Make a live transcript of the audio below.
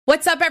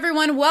What's up,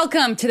 everyone?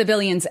 Welcome to the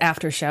Billions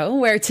After Show,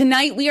 where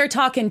tonight we are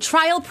talking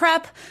trial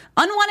prep,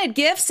 unwanted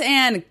gifts,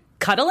 and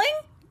cuddling?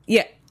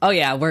 Yeah. Oh,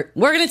 yeah. We're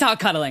going to talk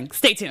cuddling.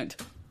 Stay tuned.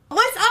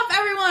 What's up,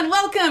 everyone?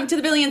 Welcome to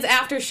the Billions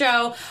After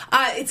Show.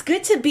 It's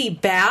good to be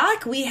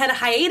back. We had a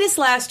hiatus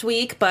last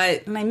week,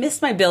 but I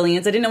missed my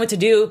Billions. I didn't know what to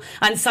do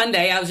on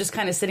Sunday. I was just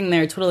kind of sitting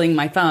there twiddling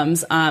my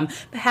thumbs. But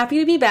happy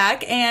to be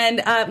back.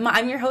 And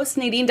I'm your host,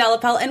 Nadine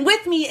Delapel, and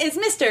with me is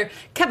Mr.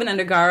 Kevin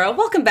Undergaro.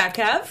 Welcome back,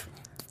 Kev.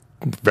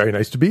 Very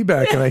nice to be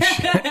back,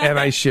 and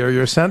I share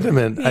your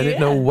sentiment. I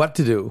didn't know what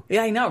to do.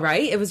 Yeah, I know,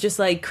 right? It was just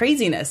like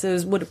craziness. It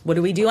was, what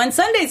do we do on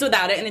Sundays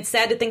without it? And it's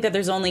sad to think that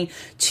there's only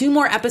 2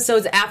 more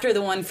episodes after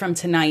the one from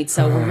tonight,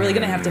 so we're really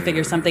going to have to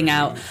figure something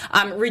out.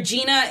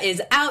 Regina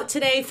is out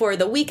today for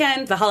the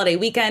weekend, the holiday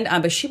weekend,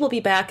 but she will be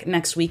back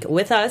next week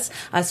with us.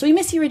 So we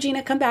miss you,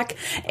 Regina. Come back.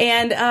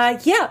 And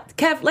yeah,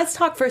 Kev, let's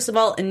talk first of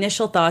all,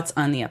 initial thoughts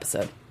on the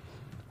episode.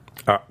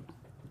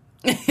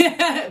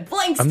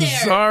 Blank stare. I'm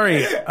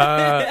sorry.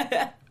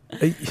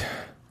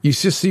 You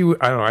just see,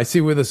 I don't know, I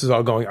see where this is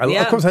all going.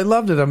 Of course, I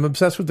loved it. I'm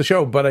obsessed with the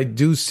show, but I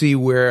do see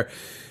where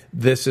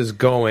this is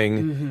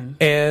going. Mm-hmm.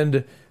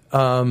 And,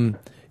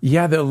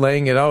 they're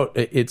laying it out.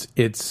 I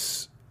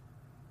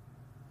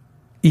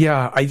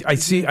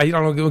see, I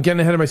don't know, I'm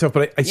getting ahead of myself,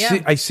 but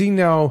I see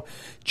now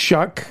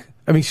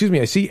I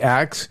see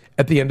Axe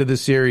at the end of the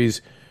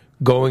series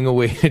going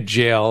away to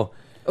jail.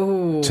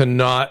 Ooh. To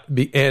not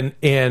be,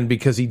 and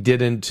because he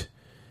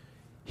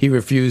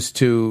refused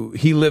to,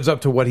 he lives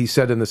up to what he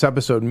said in this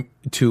episode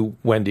to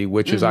Wendy,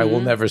 which is, I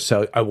will never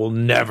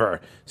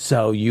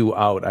sell you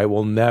out. I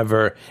will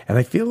never. And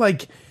I feel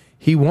like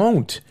he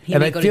won't.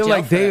 And I feel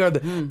like they are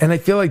and I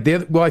feel like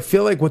I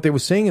feel like what they were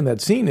saying in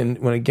that scene, and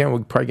when again, we're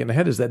probably getting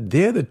ahead, is that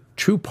they're the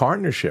true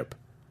partnership.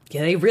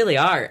 Yeah, they really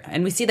are.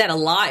 And we see that a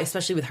lot,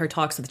 especially with her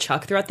talks with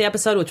Chuck throughout the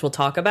episode, which we'll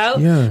talk about.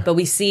 Yeah. But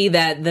we see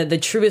that the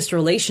truest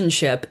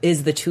relationship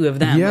is the two of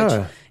them,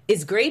 which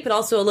is great, but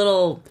also a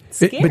little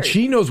scary. But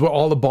she knows where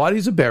all the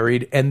bodies are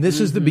buried, and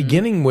this is the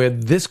beginning where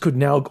this could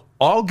now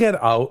all get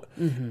out.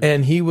 Mm-hmm.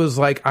 And he was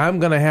like, I'm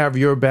going to have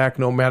your back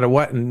no matter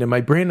what. And in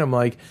my brain, I'm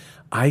like,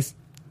 I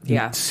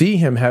see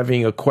him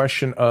having a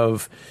question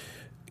of,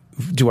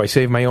 do I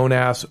save my own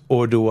ass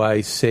or do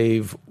I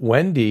save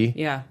Wendy?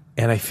 Yeah.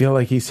 And I feel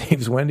like he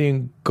saves Wendy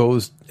and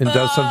goes and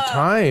does some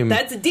time.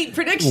 That's a deep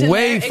prediction.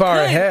 Way far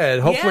ahead.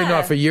 Hopefully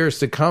not for years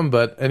to come.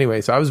 But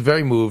anyway, so I was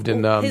very moved.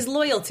 And his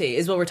loyalty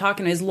is what we're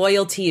talking. His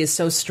loyalty is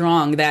so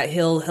strong that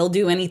he'll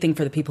do anything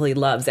for the people he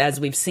loves, as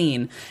we've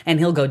seen, and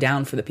he'll go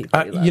down for the people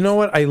he loves. You know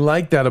what? I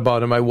like that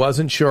about him. I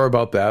wasn't sure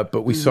about that,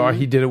 but we saw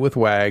he did it with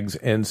Wags,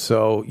 and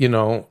so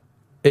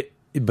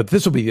but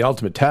this will be the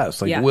ultimate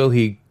test. Like, will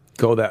he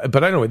go that?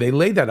 But I don't know. They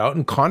laid that out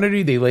in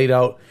Connery. They laid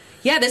out.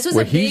 Yeah, this was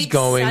a big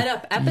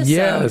setup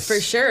episode for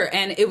sure.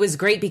 And it was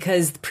great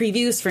because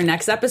previews for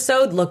next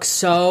episode look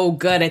so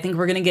good. I think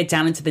we're going to get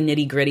down into the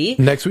nitty gritty.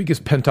 Next week is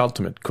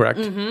Pentultimate, correct?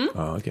 Mm-hmm.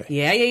 Oh, okay.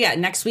 Yeah.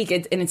 Next week,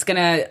 it's going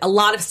to, a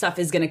lot of stuff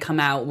is going to come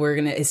out.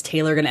 Is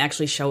Taylor going to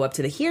actually show up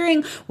to the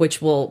hearing, which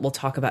we'll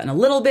talk about in a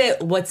little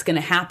bit, what's going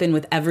to happen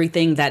with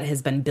everything that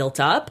has been built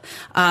up.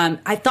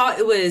 I thought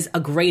it was a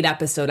great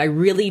episode. I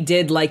really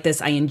did like this.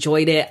 I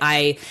enjoyed it.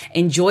 I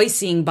enjoy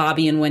seeing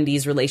Bobby and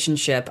Wendy's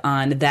relationship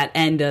on that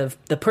end of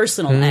the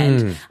personal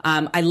end.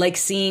 I like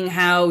seeing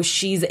how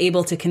she's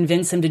able to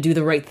convince him to do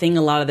the right thing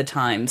a lot of the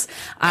times.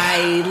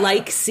 I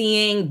like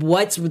seeing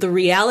what's the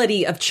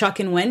reality of Chuck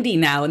and Wendy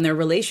now in their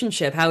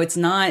relationship, how it's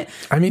not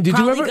going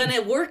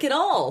to work at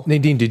all.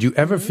 Nadine, did you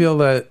ever feel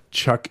that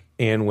Chuck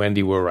and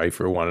Wendy were right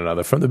for one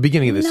another from the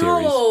beginning of the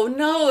series?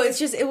 No.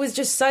 It was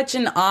just such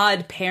an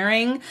odd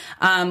pairing.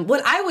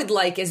 What I would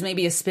like is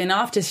maybe a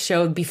spinoff to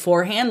show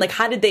beforehand. Like,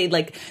 how did they,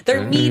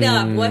 their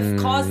meetup?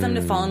 What caused them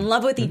to fall in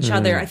love with each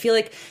other? I feel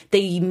like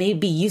they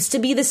maybe used to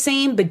be the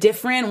same, but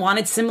different,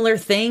 wanted similar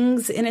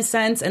things in a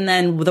sense. And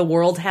then the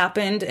world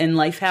happened and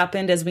life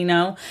happened, as we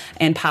know,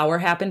 and power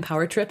happened.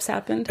 Power trips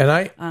happened.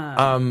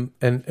 And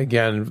and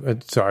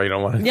again, sorry, I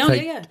don't want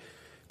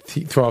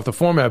to throw off the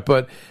format,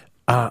 but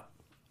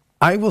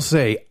I will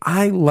say,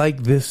 I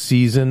like this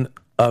season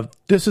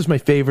this is my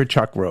favorite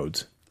Chuck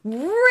Rhodes.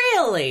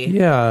 Really?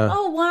 Yeah.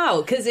 Oh,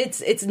 wow. Because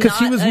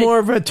he was more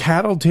of a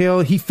tattletale.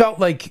 He felt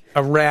like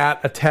a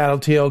rat, a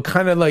tattletale,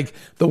 kind of like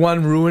the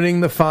one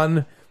ruining the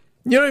fun.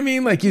 You know what I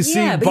mean? Like you see.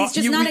 Yeah, but he's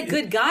just not a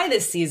good guy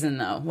this season,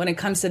 though, when it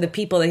comes to the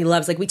people that he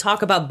loves. Like, we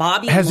talk about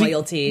Bobby and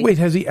loyalty.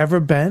 Has he ever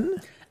been?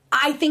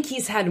 I think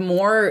he's had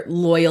more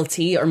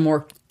loyalty or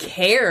more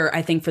care,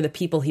 I think, for the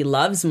people he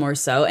loves more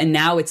so. And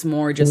now it's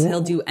more just he'll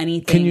do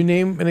anything. Can you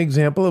name an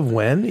example of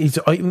when?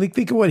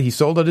 Think of what? He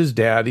sold out his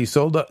dad. He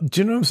sold out.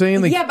 Do you know what I'm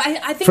saying? Yeah, but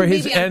I think for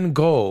his end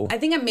goal. I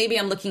think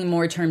I'm looking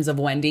more in terms of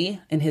Wendy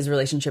and his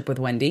relationship with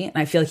Wendy. And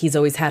I feel like he's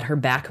always had her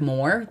back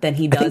more than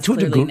he does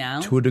clearly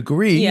now. To a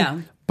degree.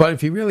 Yeah. But if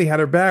he really had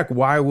her back,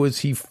 why was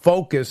he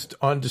focused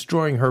on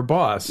destroying her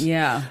boss?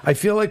 Yeah. I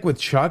feel like with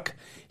Chuck,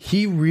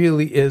 he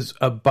really is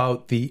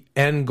about the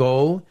end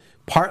goal.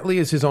 Partly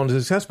is his own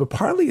success, but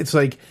partly it's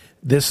like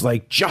this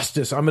like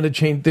justice. I'm going to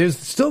change. There's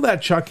still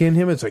that Chuck in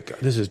him. It's like,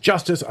 this is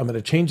justice. I'm going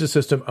to change the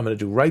system. I'm going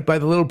to do right by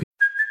the little people.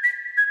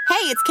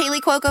 Hey, it's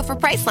Kaylee Cuoco for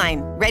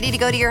Priceline. Ready to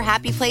go to your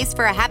happy place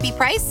for a happy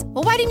price?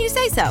 Well, why didn't you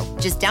say so?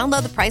 Just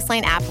download the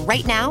Priceline app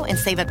right now and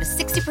save up to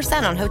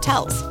 60% on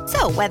hotels.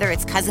 So whether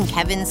it's Cousin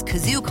Kevin's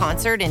Kazoo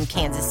Concert in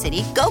Kansas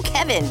City, go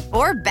Kevin,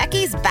 or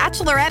Becky's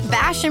Bachelorette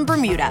Bash in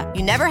Bermuda,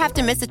 you never have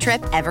to miss a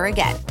trip ever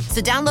again.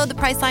 So download the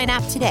Priceline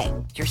app today.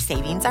 Your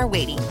savings are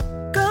waiting.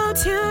 Go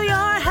to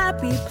your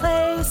happy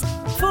place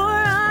for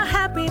a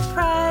happy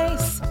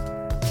price.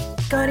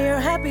 Go to your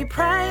happy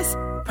price,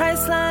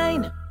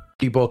 Priceline.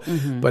 People,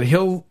 but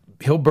he'll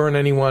burn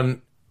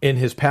anyone in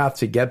his path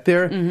to get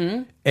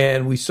there.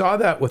 And we saw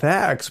that with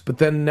Axe, but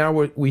then now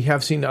we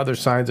have seen other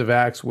signs of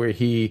Axe where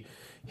he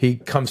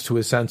comes to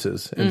his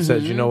senses and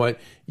says, you know what,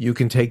 you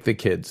can take the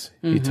kids.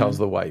 He tells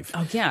the wife.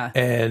 Oh yeah.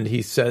 And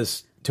he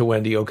says to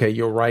Wendy, okay,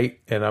 you're right,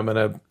 and I'm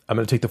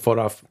gonna take my foot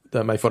off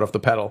the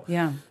pedal.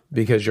 Yeah.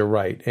 Because you're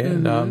right.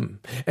 And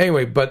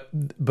anyway, but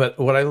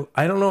what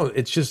I don't know,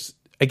 it's just,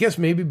 I guess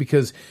maybe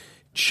because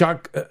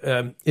Chuck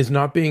is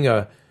not being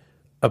a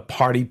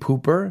party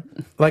pooper.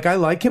 Like, I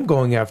like him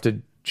going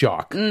after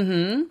Jock.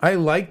 I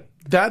like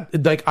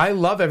that. Like, I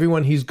love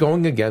everyone he's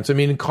going against. I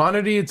mean, in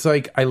Connerty, it's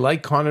like, I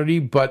like Connerty,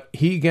 but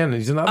he's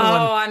another one.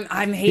 Oh,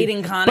 I'm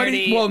hating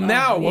Connerty.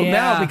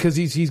 Now because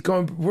he's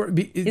going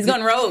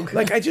rogue.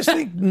 Like, I just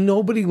think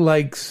nobody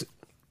likes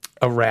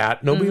a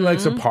rat. Nobody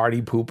likes a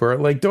party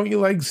pooper. Like, don't you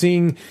like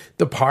seeing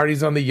the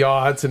parties on the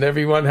yachts and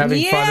everyone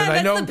having fun? And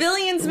I know the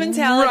billions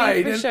mentality,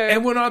 right? For sure.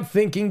 And we're not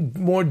thinking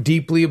more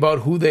deeply about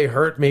who they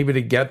hurt, maybe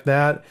to get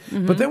that.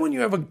 But then when you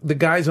have the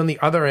guys on the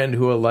other end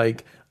who are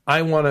like,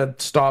 I want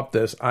to stop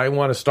this. I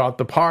want to stop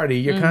the party.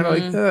 You're kind of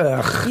like,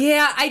 ugh.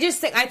 Yeah, I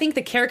think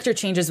the character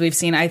changes we've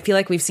seen, I feel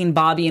like we've seen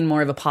Bobby in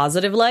more of a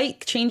positive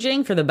light,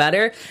 changing for the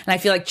better. And I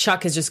feel like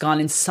Chuck has just gone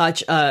in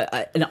such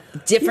a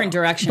different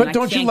direction. But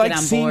don't you like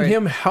seeing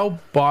him help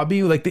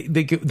Bobby? Like,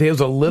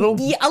 there's a little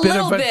bit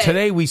of it.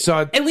 Today we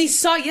saw... And we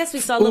saw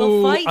a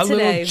little fight today. A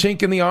little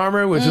chink in the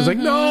armor, which is like,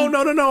 no,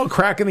 a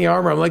crack in the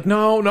armor. I'm like,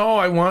 no,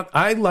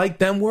 I like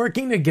them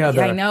working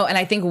together. Yeah, I know. And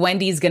I think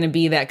Wendy's going to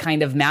be that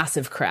kind of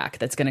massive crack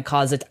that's going to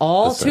cause it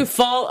all to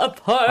fall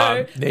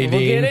apart. Nadine, we'll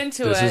get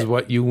into this is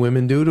what you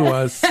women do to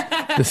us.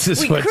 This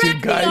is what you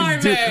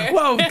guys do.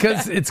 Well,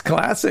 because it's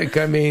classic.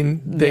 I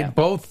mean, they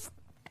both...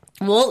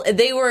 Well,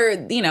 they were,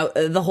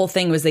 the whole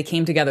thing was they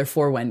came together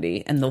for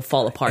Wendy, and they'll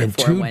fall apart and for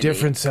two Wendy.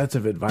 Different sets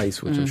of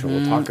advice, which I'm sure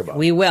we'll talk about.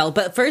 We will.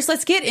 But first,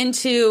 let's get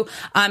into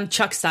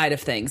Chuck's side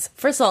of things.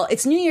 First of all,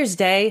 it's New Year's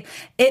Day.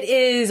 It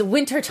is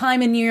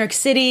wintertime in New York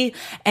City,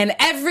 and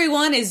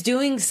everyone is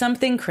doing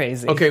something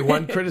crazy. Okay,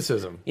 one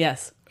criticism.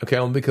 Yes. Okay,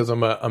 only because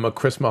I'm a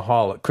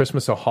Christmasaholic.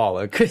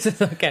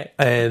 Christmas, okay.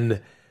 And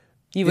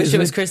you wish it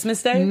was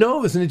Christmas Day?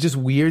 No, isn't it just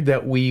weird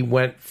that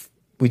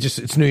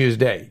it's New Year's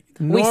Day.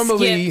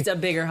 Normally, we skipped a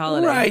bigger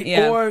holiday. Right.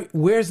 Yeah. Or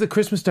where's the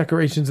Christmas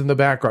decorations in the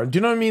background? Do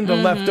you know what I mean? The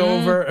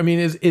leftover. I mean,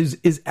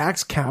 is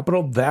Axe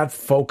Capital that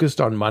focused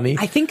on money?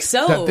 I think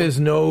so. That there's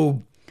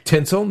no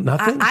tinsel,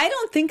 nothing? I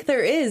don't think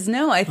there is.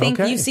 No, I think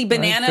you see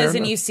bananas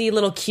and you see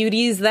little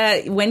cuties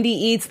that Wendy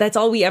eats. That's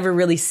all we ever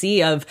really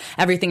see of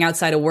everything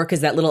outside of work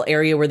is that little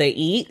area where they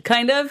eat,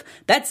 kind of.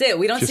 That's it.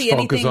 We don't see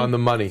anything. Just focus on the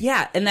money.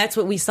 Yeah, and that's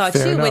what we saw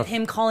with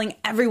him calling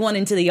everyone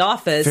into the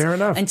office. Fair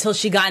enough. Until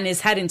she got in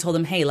his head and told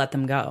him, hey, let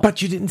them go.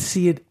 But you didn't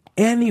see it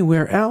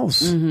anywhere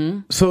else.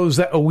 So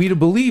are we to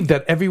believe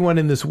that everyone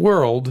in this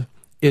world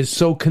is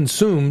so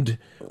consumed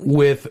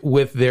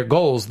with their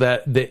goals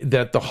that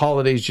the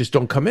holidays just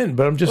don't come in?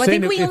 But I'm just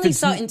saying, I think we only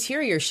saw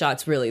interior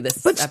shots really this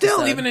but episode.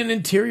 Still, even an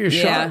interior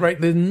shot, right?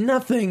 There's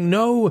nothing,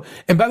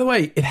 and by the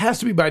way, it has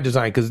to be by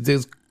design because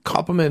there's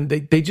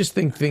compliment. They just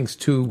think things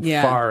too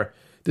far.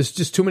 There's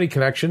just too many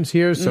connections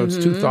here, so it's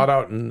too thought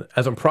out. And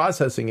as I'm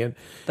processing it,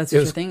 that's what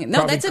you're thinking.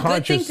 No, that's a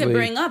good thing to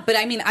bring up. But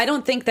I mean, I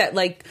don't think that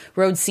like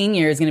Rhodes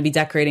Senior is going to be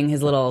decorating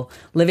his little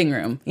living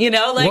room.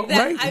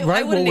 That.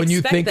 Right. Well, when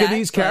you think of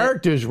these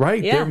characters,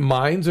 their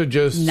minds are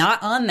just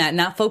not on that,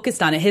 not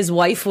focused on it. His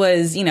wife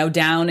was,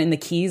 down in the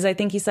Keys, I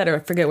think he said, or I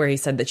forget where he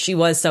said that she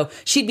was. So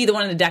she'd be the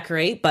one to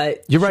decorate,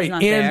 but you're right.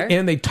 Not there.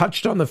 And they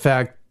touched on the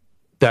fact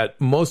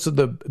that most of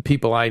the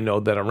people I know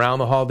that around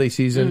the holiday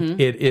season,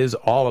 it is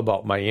all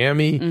about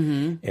Miami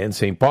and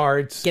St.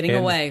 Bart's. Getting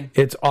away.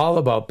 It's all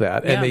about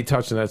that. And they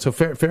touched on that. So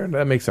fair,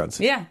 that makes sense.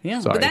 Yeah.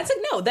 Sorry. But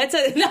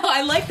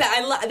I like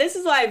that. This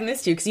is why I've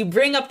missed you, because you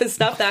bring up the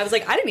stuff that I was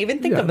like, I didn't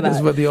even think of that. This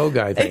is what the old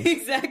guy thinks.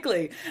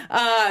 Exactly.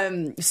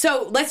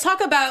 So let's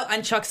talk about,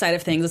 on Chuck's side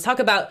of things, let's talk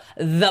about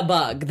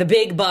the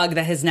big bug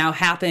that has now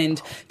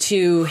happened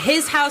to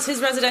his house, his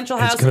residential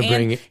house,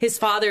 and his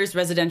father's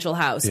residential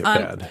house.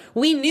 Bad.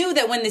 We knew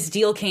that when this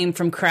deal came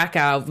from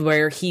Krakow,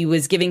 where he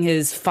was giving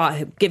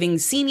giving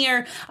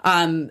Senior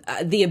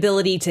the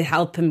ability to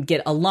help him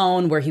get a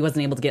loan where he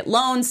wasn't able to get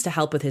loans to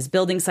help with his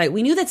building site.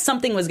 We knew that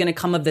something was going to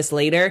come of this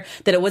later,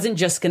 that it wasn't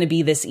just going to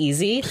be this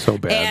easy. So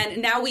bad.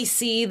 And now we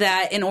see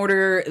that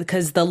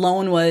because the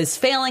loan was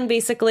failing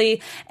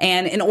basically,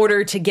 and in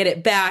order to get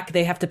it back,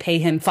 they have to pay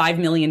him $5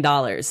 million.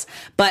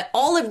 But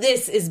all of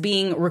this is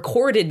being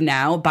recorded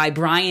now by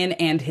Brian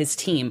and his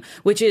team,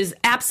 which is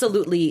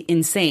absolutely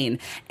insane.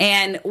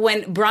 And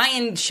when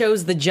Brian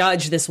shows the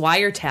judge this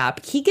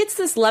wiretap, he gets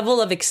this level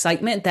of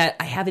excitement that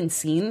I haven't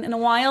seen in a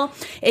while.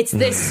 It's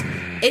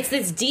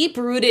this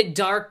deep-rooted,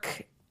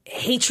 dark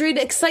hatred,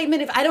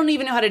 excitement. I don't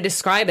even know how to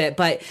describe it,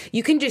 but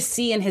you can just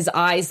see in his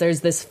eyes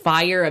there's this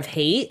fire of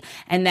hate,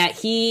 and that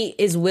he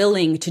is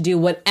willing to do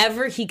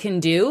whatever he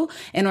can do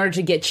in order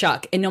to get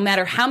Chuck. And no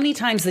matter how many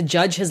times the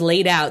judge has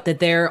laid out that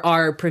there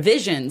are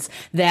provisions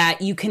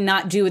that you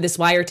cannot do with this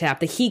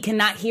wiretap, that he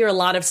cannot hear a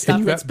lot of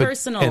stuff that's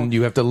personal. And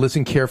you have to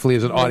listen carefully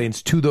as an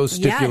audience to those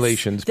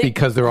stipulations,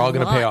 because they're all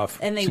going to pay off.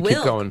 And they so will.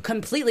 Keep going.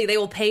 Completely. They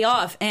will pay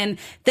off. And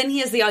then he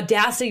has the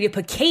audacity to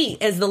put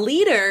Kate as the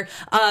leader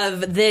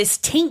of this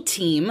taint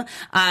team,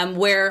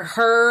 where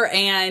her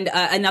and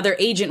another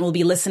agent will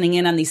be listening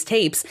in on these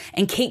tapes,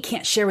 and Kate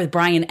can't share with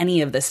Brian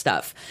any of this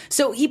stuff.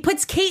 So he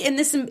puts Kate in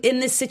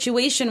this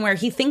situation where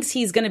he thinks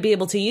he's going to be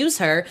able to use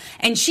her,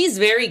 and she's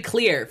very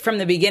clear from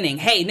the beginning.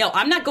 Hey, no,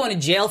 I'm not going to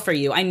jail for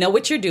you. I know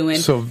what you're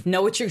doing,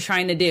 know what you're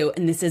trying to do,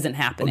 and this isn't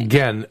happening.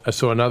 Again,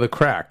 so another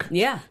crack.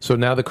 Yeah. So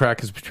now the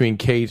crack is between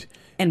Kate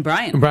and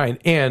Brian.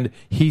 And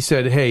he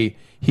said, hey,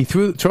 he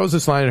throws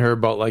this line at her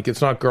about, like, it's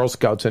not Girl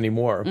Scouts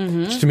anymore,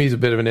 which to me is a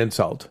bit of an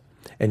insult.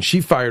 And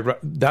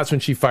that's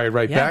when she fired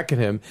right back at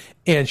him.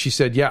 And she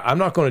said, yeah, I'm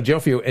not going to jail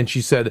for you. And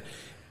she said,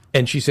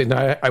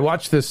 now I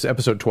watched this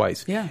episode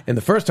twice. Yeah. And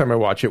the first time I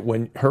watched it,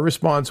 when her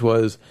response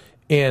was,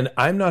 and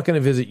I'm not going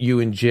to visit you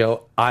in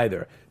jail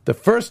either. The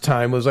first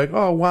time was like,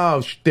 oh,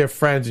 wow, they're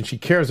friends and she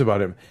cares about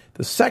him.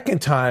 The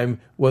second time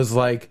was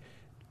like,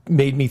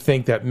 made me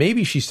think that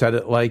maybe she said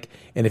it like,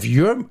 and if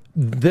you're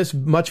this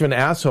much of an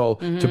asshole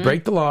to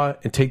break the law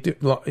and take the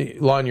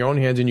law in your own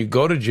hands and you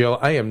go to jail,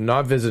 I am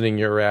not visiting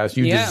your ass.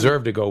 You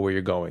deserve to go where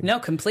you're going. No,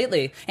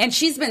 completely. And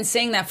she's been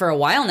saying that for a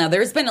while now.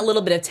 There's been a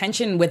little bit of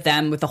tension with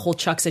them with the whole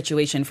Chuck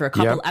situation for a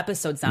couple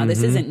episodes now.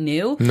 This isn't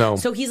new. No.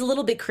 So he's a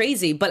little bit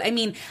crazy. But I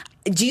mean,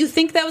 do you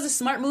think that was a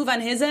smart move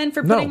on his end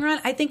for putting her on?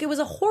 I think it was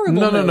a horrible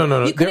move.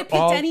 No. You could have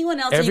picked anyone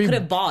else and you could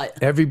have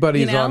bought.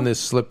 Everybody's on this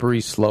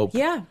slippery slope.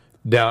 Yeah.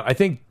 Now, I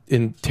think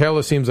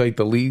Taylor seems like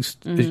the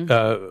least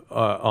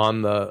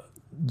on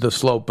the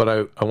slope,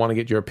 but I want to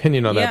get your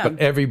opinion on that. But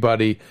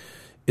everybody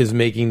is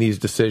making these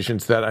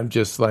decisions that I'm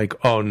just like,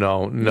 oh,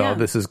 no,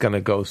 this is going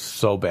to go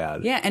so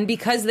bad. Yeah, and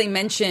because they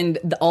mentioned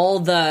all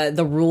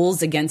the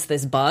rules against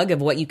this bug of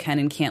what you can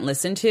and can't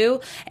listen to,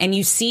 and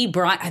you see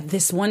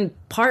this one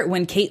part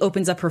when Kate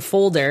opens up her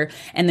folder,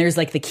 and there's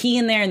like the key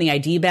in there and the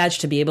ID badge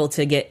to be able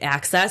to get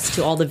access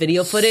to all the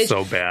video footage.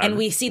 So bad. And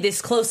we see this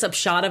close-up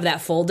shot of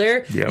that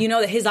folder. You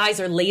know that his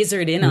eyes are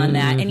lasered in on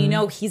that, and you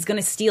know he's going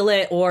to steal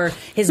it, or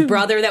his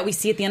brother that we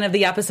see at the end of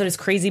the episode, his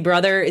crazy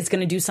brother, is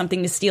going to do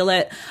something to steal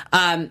it.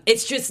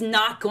 It's just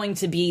not going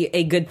to be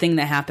a good thing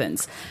that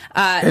happens.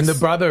 And the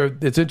brother,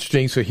 it's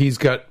interesting. So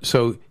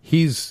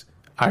he's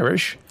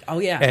Irish. Oh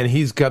yeah, and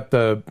he's got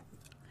the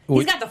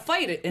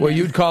fight.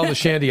 You'd call the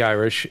Shandy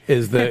Irish. I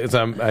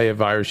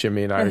have Irish in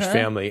me, an Irish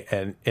family,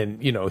 and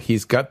you know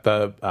he's got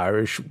the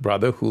Irish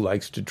brother who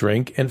likes to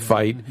drink and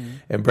fight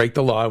and break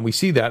the law, and we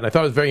see that. And I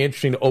thought it was very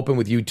interesting to open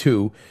with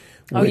U2,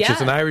 which is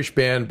an Irish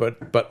band,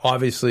 but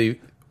obviously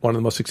one of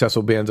the most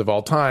successful bands of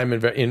all time.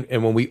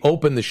 And when we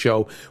open the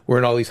show, we're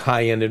in all these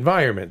high-end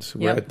environments.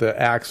 We're at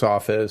the Axe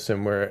office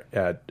and we're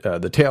at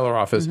the Taylor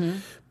office.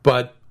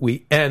 But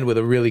we end with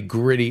a really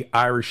gritty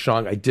Irish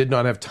song. I did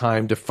not have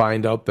time to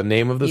find out the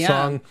name of the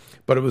song,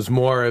 but it was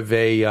more of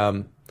a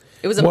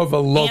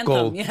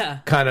local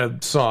kind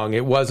of song.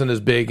 It wasn't as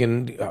big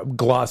and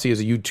glossy as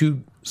a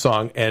U2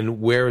 song.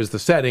 And where is the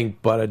setting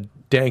but a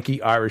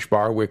danky Irish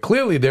bar where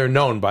clearly they're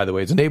known, by the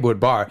way. It's a neighborhood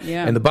bar.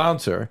 Yeah. And the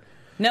bouncer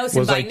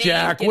was like,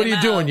 Jack, what are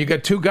you doing? You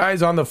got two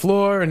guys on the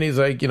floor, and he's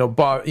like,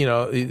 Bob,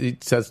 he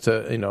says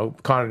to,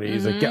 Connor,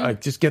 he's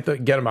like, just get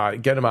him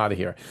out of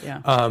here.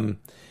 Yeah.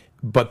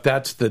 But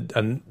that's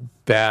a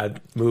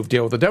bad move,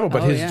 deal with the devil.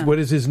 But what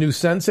is his new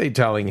sensei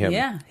telling him?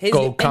 Yeah.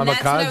 Go kamikaze. And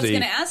that's what I was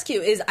going to ask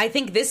you is I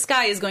think this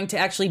guy is going to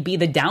actually be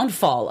the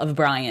downfall of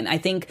Brian. I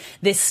think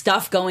this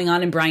stuff going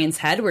on in Brian's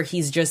head where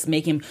he's just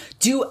making him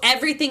do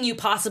everything you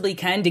possibly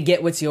can to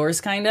get what's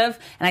yours, kind of.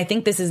 And I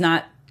think this is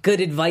not good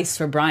advice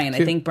for Brian.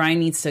 I think Brian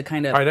needs to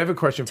kind of. All right, I have a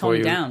question for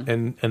you, down.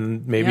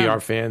 and maybe our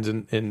fans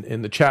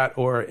in the chat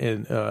or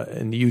in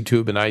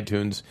YouTube and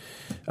iTunes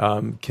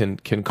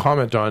can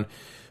comment on.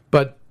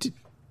 But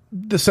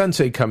the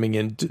sensei coming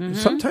in,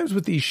 sometimes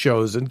with these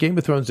shows, and Game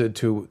of Thrones did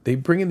too, they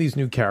bring in these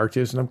new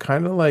characters, and I'm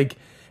kind of like,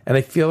 and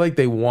I feel like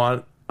they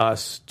want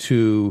us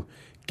to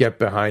get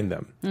behind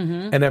them.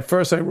 And at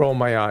first I roll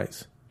my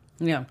eyes.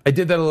 Yeah, I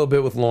did that a little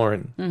bit with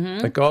Lauren.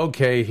 Like,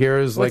 okay,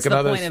 here's What's like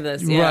another point of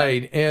this? Yeah.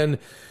 Right.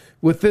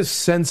 with this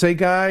Sensei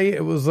guy,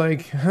 it was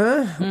like,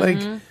 huh? Like,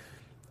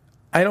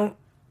 I don't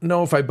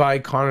know if I buy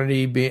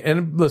Connerty being.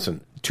 And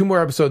listen, 2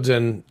 more episodes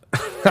in,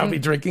 I'll be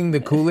drinking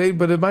the Kool-Aid,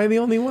 but am I the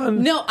only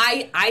one? No,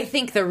 I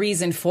think the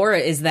reason for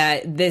it is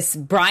that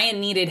Brian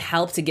needed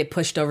help to get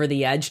pushed over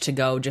the edge to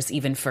go just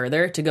even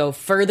further, to go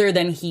further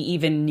than he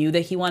even knew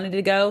that he wanted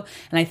to go.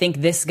 And I think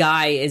this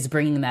guy is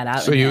bringing that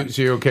out. So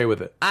you're okay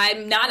with it?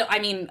 I'm not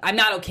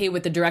okay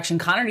with the direction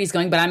Connerty's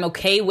going, but I'm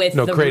okay with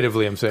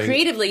creatively, I'm saying.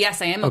 Creatively,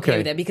 yes, I am okay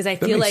with it because I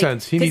feel that makes like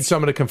sense. He needs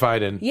someone to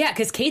confide in. Yeah,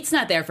 because Kate's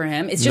not there for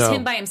him. It's just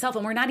him by himself,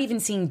 and we're not even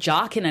seeing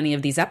Jock in any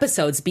of these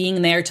episodes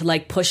being there to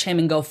like push him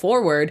and go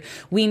forward.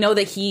 We know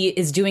that he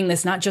is doing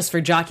this not just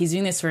for Jock, he's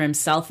doing this for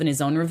himself and his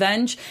own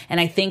revenge. And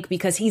I think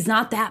because he's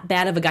not that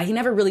bad of a guy, he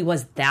never really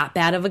was that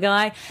bad of a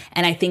guy.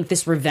 And I think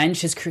this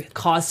revenge has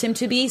caused him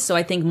to be. So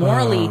I think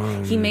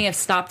morally he may have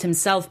stopped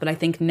himself, but I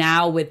think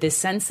now with this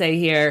Sensei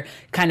here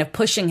kind of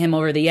pushing him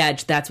over the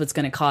edge, that's what's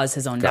going to cause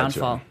his own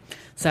downfall.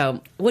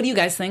 So what do you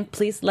guys think?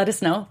 Please let us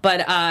know.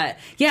 But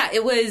yeah,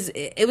 it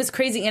was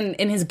crazy.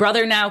 And his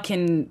brother now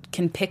can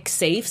pick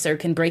safes or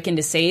can break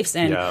into safes.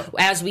 And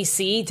as we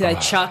see,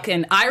 Chuck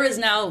and Ira's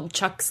now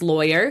Chuck's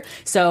lawyer.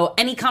 So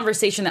any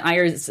conversation that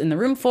Ira's in the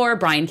room for,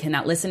 Brian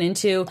cannot listen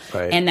into.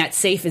 Right. And that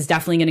safe is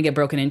definitely going to get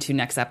broken into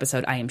next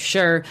episode, I am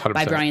sure, 100%.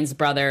 By Brian's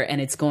brother.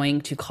 And it's going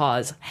to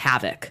cause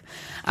havoc.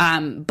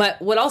 But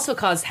what also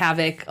caused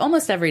havoc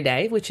almost every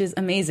day, which is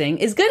amazing,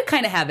 is good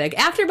kind of havoc.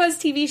 AfterBuzz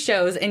TV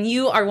shows, and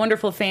you are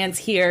wonderful fans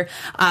here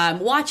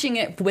watching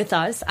it with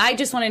us. I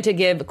just wanted to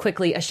give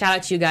quickly a shout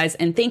out to you guys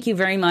and thank you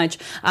very much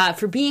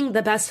for being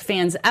the best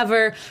fans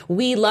ever.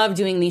 We love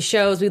doing these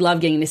shows. We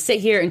love getting to sit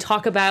here and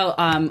talk about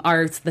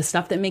the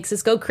stuff that makes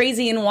us go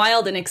crazy and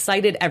wild and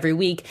excited every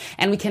week.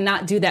 And we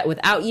cannot do that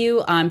without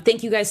you.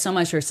 Thank you guys so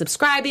much for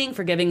subscribing,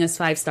 for giving us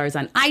 5 stars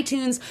on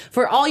iTunes,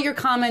 for all your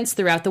comments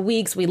throughout the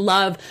weeks. We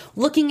love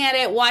looking at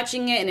it,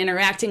 watching it, and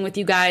interacting with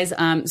you guys.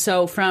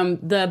 So from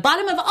the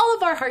bottom of all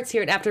of our hearts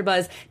here at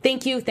AfterBuzz,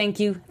 thank you, thank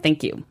you,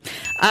 thank you.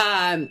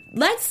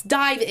 Let's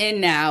dive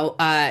in now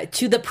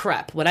to the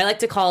prep, what I like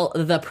to call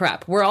the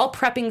prep. We're all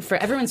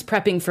everyone's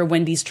prepping for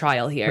Wendy's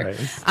trial here.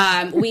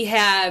 Right. We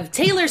have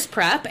Taylor's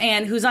prep,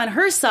 and who's on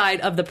her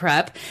side of the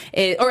prep,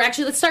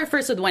 let's start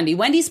first with Wendy.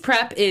 Wendy's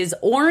prep is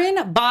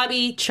Oren,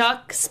 Bobby,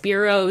 Chuck,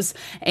 Spiros,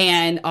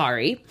 and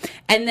Ari.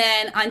 And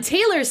then on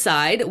Taylor's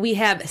side, we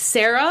have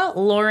Sarah,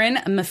 Lauren,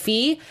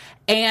 Mafi,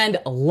 and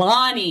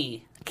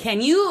Lonnie.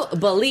 Can you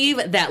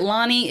believe that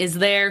Lonnie is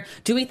there?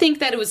 Do we think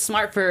that it was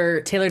smart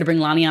for Taylor to bring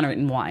Lonnie on,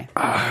 and why?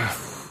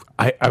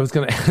 I was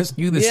going to ask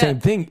you the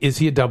same thing. Is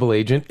he a double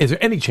agent? Is there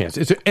any chance?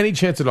 Is there any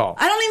chance at all?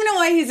 I don't even know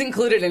why he's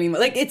included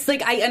anymore. It's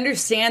like I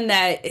understand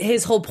that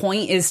his whole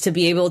point is to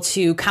be able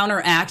to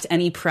counteract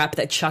any prep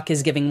that Chuck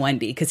is giving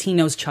Wendy because he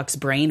knows Chuck's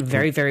brain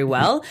very, very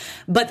well.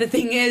 But the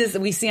thing is,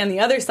 we see on the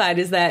other side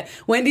is that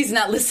Wendy's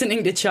not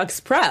listening to Chuck's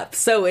prep.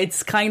 So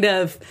it's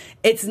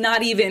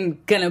not even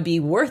going to be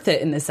worth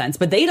it in the sense.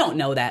 But they don't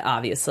know that,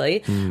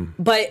 obviously.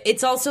 But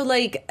it's also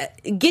like,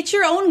 get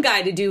your own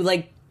guy to do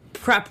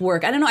prep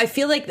work. I don't know. I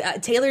feel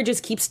like Taylor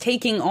just keeps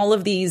taking all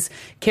of these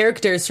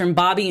characters from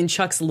Bobby and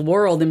Chuck's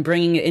world and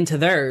bringing it into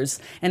theirs.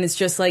 And it's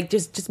just like,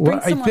 just bring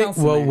someone else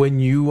in there. When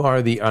you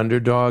are the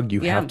underdog,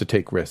 you have to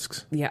take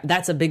risks. Yeah,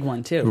 that's a big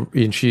one too.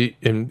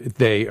 And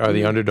they are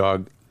the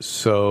underdog,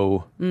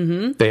 so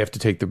they have to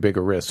take the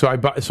bigger risk. So I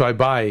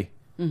buy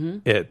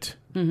it.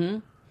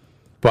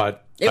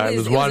 But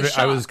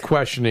I was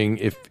questioning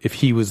if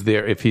he was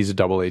there, if he's a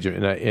double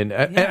agent, and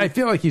I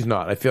feel like he's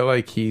not. I feel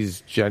like he's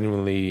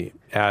genuinely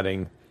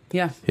adding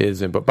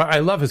his input. But I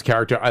love his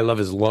character. I love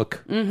his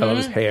look. I love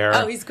his hair.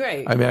 Oh, he's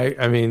great.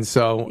 I mean,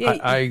 so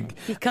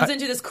he comes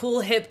into this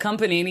cool hip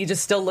company, and he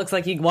just still looks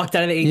like he walked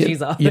out of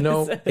AG's office. You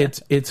know,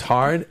 it's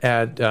hard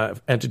at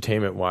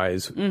entertainment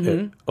wise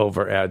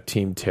over at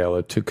Team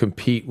Taylor to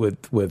compete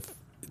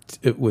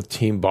with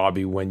Team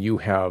Bobby when you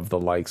have the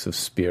likes of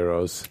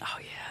Spiros. Oh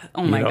yeah.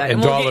 Oh my God!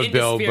 And Dollar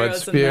Bill, but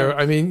Spear.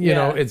 I mean, you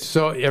know, it's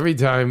so every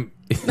time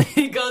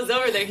he goes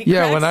over there, he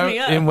cracks me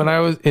up. And when I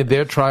was in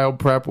their trial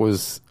prep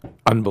was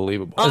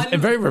unbelievable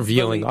and very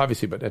revealing,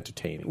 obviously, but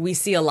entertaining. We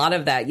see a lot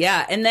of that,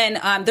 yeah. And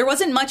then there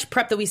wasn't much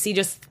prep that we see.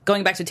 Just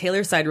going back to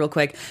Taylor's side real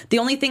quick, the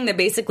only thing that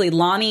basically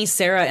Lonnie,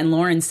 Sarah, and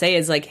Lauren say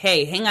is like,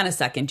 "Hey, hang on a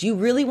second. Do you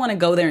really want to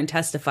go there and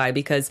testify?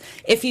 Because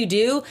if you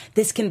do,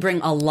 this can bring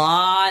a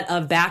lot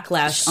of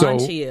backlash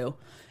onto you."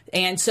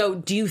 And so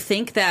do you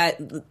think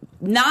that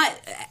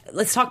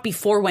let's talk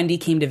before Wendy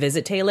came to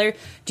visit Taylor.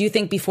 Do you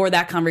think before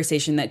that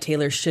conversation that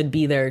Taylor should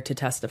be there to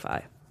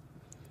testify?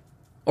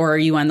 Or are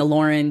you on the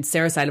Lauren,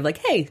 Sarah side of like,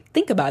 hey,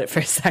 think about it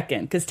for a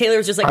second? Because Taylor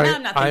was just like, no,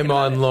 I'm not thinking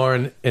about it. I'm on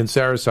Lauren and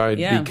Sarah's side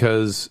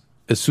because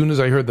as soon as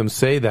I heard them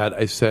say that,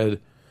 I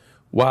said,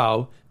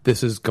 wow,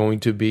 this is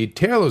going to be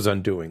Taylor's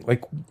undoing.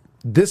 Like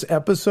this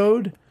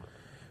episode,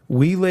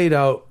 we laid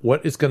out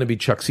what is going to be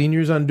Chuck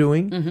Sr.'s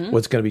undoing,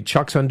 what's going to be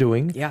Chuck's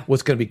undoing,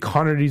 what's going to be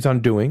Connerty's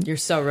undoing. You're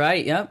so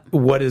right, yep.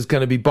 What is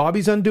going to be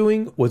Bobby's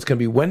undoing, what's going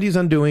to be Wendy's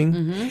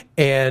undoing,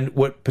 and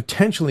what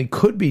potentially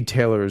could be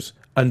Taylor's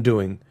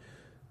undoing.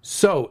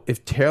 So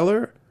if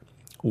Taylor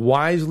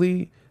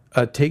wisely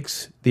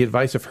takes the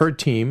advice of her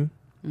team.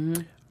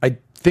 I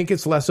think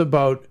it's less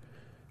about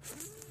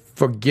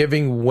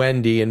forgiving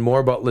Wendy and more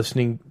about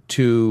listening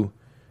to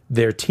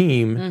their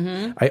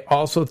team. I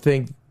also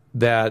think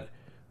that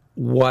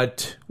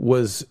what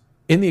was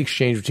in the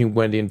exchange between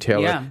Wendy and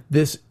Taylor,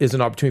 this is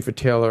an opportunity for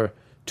Taylor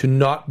to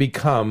not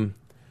become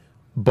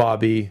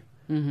Bobby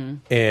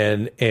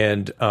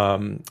and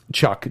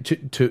Chuck,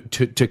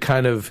 to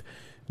kind of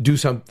do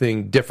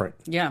something different.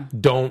 Yeah.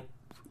 Don't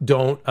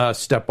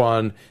step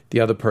on the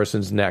other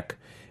person's neck.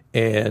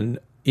 And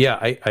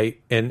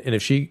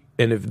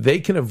and if they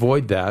can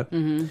avoid that,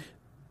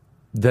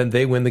 then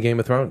they win the Game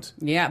of Thrones.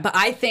 Yeah, but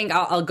I think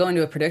I'll go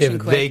into a prediction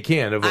If quick. they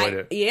can avoid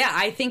it. Yeah,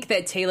 I think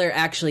that Taylor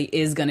actually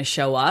is going to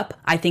show up.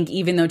 I think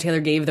even though Taylor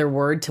gave their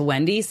word to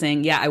Wendy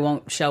saying, I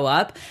won't show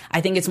up,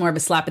 I think it's more of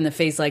a slap in the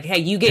face like, hey,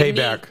 you gave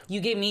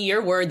me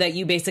your word that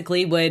you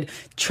basically would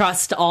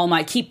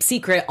keep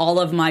secret all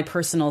of my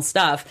personal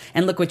stuff,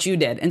 and look what you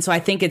did. And so I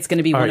think it's going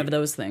to be one of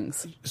those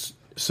things.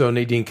 So,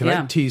 Nadine, can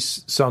I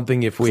tease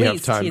something if we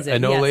have time? Tease it, I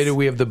know later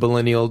we have the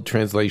millennial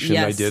translation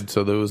I did,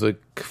 so there was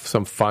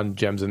some fun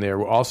gems in there.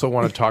 We also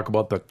want to talk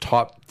about the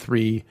top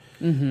 3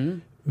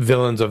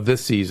 villains of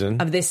this season.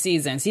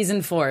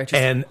 Season 4.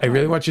 And I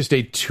really want you to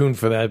stay tuned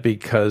for that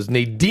because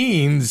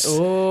Nadine's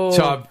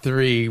top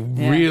 3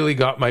 really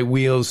got my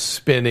wheels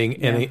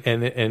spinning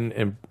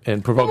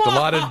and provoked a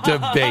lot of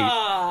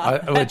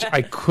debate, which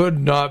I could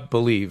not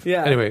believe.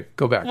 Yeah. Anyway,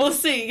 go back. We'll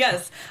see,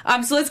 yes.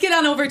 So let's get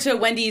on over to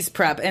Wendy's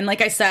prep. And like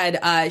I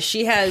said,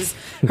 she has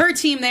her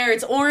team there.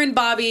 It's Oren,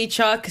 Bobby,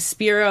 Chuck,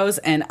 Spiros,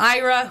 and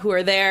Ira who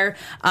are there.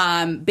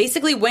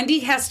 Basically, Wendy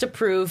has to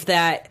prove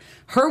that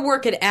her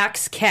work at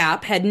Axe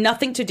Cap had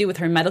nothing to do with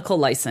her medical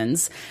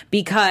license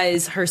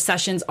because her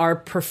sessions are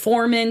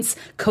performance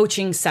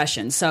coaching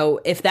sessions.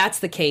 So if that's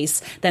the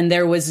case, then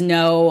there was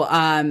no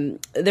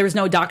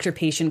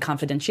doctor-patient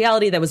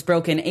confidentiality that was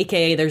broken,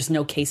 aka there's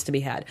no case to be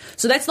had.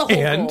 So that's the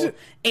whole goal.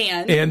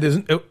 And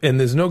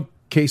there's no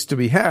case to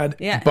be had,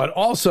 but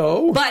on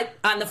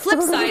the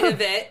flip side of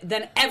it,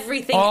 then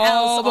everything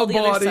all else, the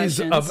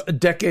bodies of a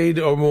decade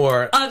or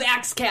more of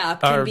Axe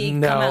Cap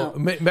can come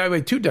out. By the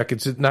way, 2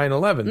 decades at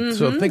 9/11.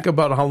 So think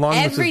about how long this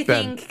has been.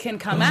 Everything can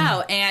come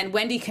out, and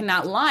Wendy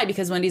cannot lie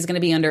because Wendy's going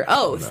to be under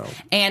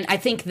oath. And I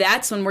think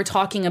that's when we're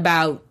talking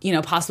about,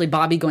 possibly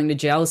Bobby going to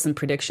jail. Some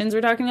predictions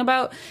we're talking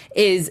about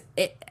is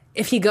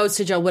if he goes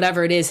to jail,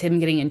 whatever it is, him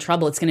getting in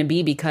trouble, it's going to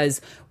be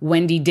because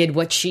Wendy did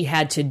what she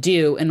had to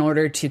do in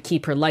order to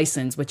keep her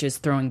license, which is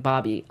throwing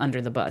Bobby under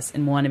the bus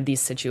in one of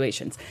these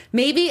situations.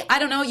 Maybe, I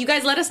don't know. You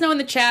guys let us know in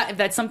the chat if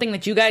that's something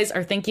that you guys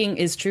are thinking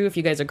is true. If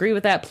you guys agree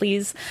with that,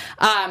 please.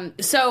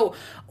 So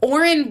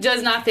Oren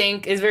does not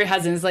think, is very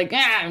hesitant. Is like,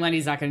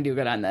 Wendy's not going to do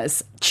good on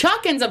this.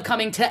 Chuck ends up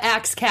coming to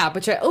Axe Cap,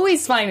 which I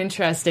always find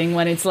interesting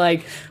when it's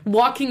like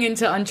walking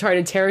into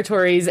uncharted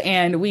territories,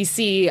 and we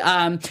see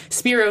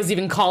Spiros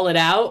even call it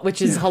out,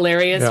 which is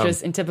hilarious,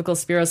 just in typical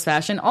Spiros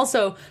fashion.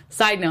 Also,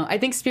 side note, I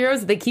think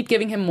Spiros, they keep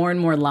giving him more and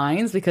more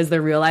lines because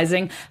they're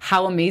realizing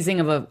how amazing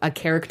of a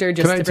character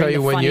just to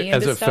bring the funny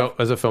into stuff.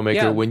 As a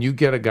filmmaker, when you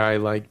get a guy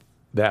like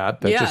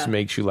that just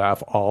makes you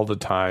laugh all the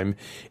time,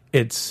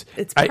 it's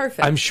perfect.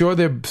 I'm sure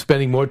they're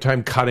spending more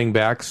time cutting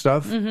back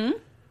stuff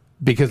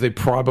because they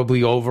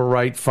probably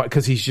overwrite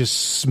because he's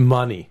just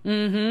money.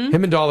 Him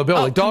and Dollar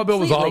Bill. Dollar Bill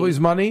was always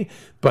money,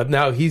 but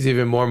now he's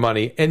even more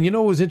money. And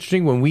what was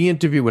interesting when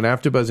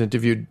AfterBuzz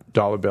interviewed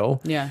Dollar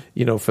Bill,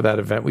 for that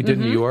event we did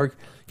in New York.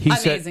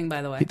 Amazing,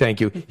 by the way.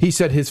 Thank you. He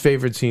said his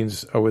favorite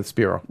scenes are with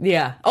Spiro.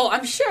 Yeah. Oh,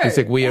 I'm sure. He's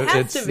like,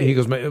 he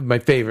goes, my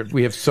favorite.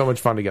 We have so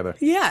much fun together.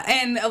 Yeah.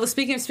 And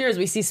speaking of Spiros,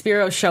 we see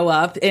Spiro show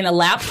up in a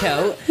lab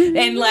coat,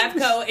 and lab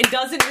coat, and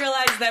doesn't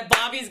realize that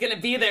Bobby's going to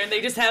be there. And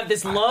they just have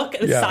this look,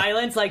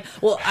 silence, like,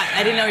 well,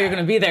 I didn't know you were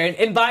going to be there.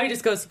 And Bobby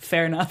just goes,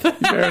 fair enough.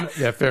 Fair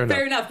enough.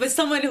 Fair enough. But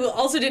someone who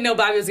also didn't know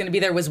Bobby was going to be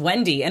there was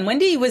Wendy. And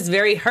Wendy was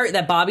very hurt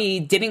that Bobby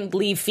didn't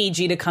leave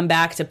Fiji to come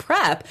back to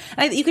prep.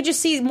 And you could just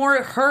see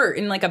more hurt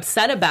and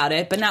upset about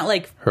it, but not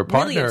her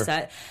partner. Really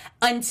upset.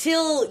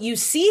 Until you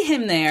see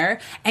him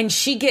there, and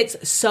she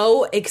gets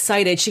so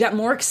excited. She got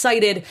more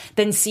excited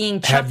than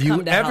seeing Chuck Have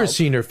you ever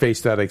seen her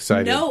face that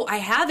excited? No, I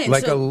haven't.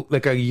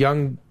 Like a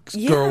young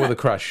girl with a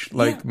crush,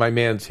 my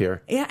man's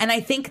here. Yeah, and I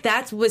think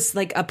that was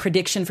a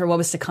prediction for what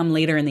was to come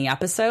later in the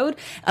episode,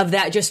 of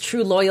that just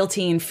true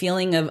loyalty and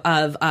feeling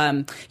of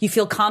you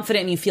feel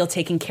confident and you feel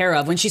taken care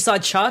of. When she saw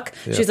Chuck,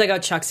 she was like, oh,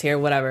 Chuck's here,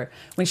 whatever.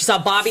 When she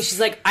saw Bobby, she's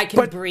like, I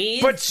can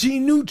breathe. But she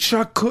knew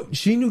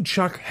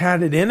Chuck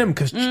had it in him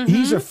because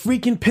he's a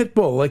freaking pit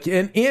bull.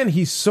 And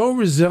he's so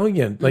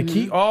resilient.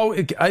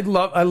 I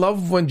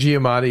love when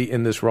Giamatti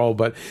in this role,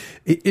 but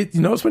you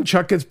notice when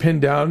Chuck gets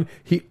pinned down,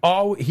 he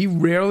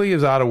rarely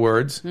is out of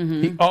words.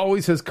 He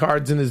always has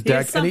cards in his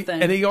deck,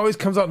 and he always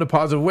comes out in a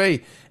positive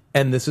way.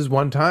 And this is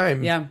one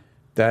time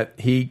that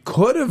he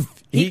could have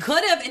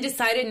and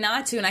decided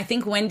not to. And I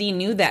think Wendy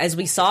knew that, as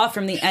we saw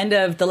from the end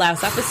of the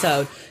last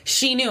episode.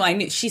 She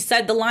knew. She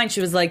said the line.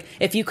 She was like,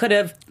 if you could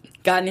have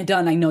gotten it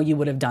done, I know you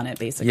would have done it,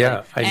 basically.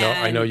 Yeah,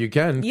 I know you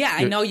can. Yeah,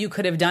 I know you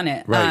could have done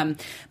it. Right.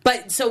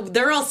 But so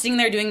they're all sitting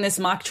there doing this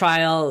mock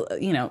trial.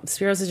 You know,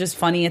 Spiros is just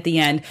funny at the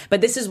end.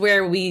 But this is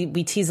where we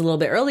teased a little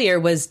bit earlier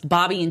was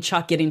Bobby and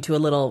Chuck get into a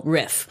little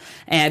riff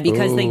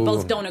because they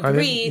both don't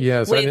agree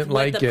with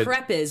what the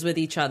prep is with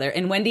each other.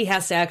 And Wendy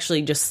has to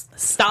actually just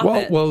stop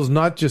it. Well, it's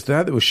not just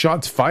that. It was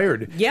shots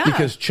fired. Yeah.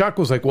 Because Chuck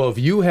was like, well, if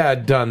you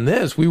had done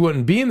this, we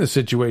wouldn't be in this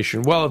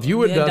situation. Well, if you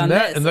had done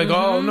that. This. And like,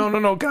 oh,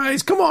 no,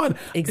 guys, come on.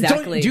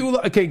 Exactly.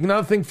 Okay,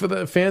 another thing for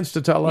the fans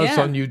to tell us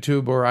on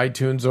YouTube or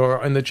iTunes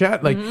or in the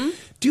chat, like,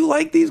 do you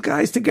like these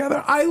guys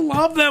together? I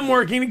love them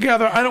working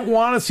together. I don't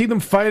want to see them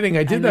fighting.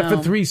 I did that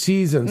for 3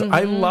 seasons.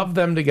 I love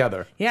them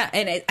together. Yeah,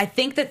 and I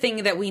think the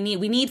thing that we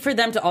need for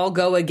them to all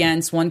go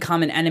against one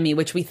common enemy,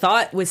 which we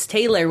thought was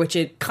Taylor, which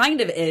it kind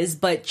of is,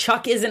 but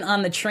Chuck isn't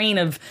on the train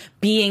of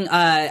being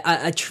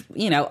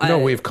No,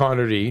 we have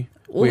Connerty.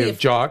 We have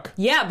Jock.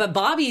 Yeah, but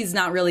Bobby's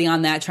not really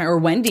on that train, or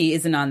Wendy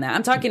isn't on that.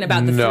 I'm talking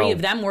about the three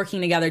of them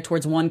working together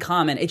towards one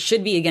common. It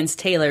should be against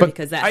Taylor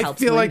because that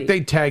helps. I feel Wendy.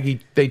 like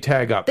they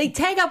tag up. They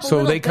tag up a so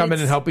little. So they come in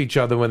and help each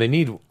other when they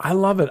need. I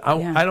love it.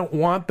 I don't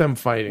want them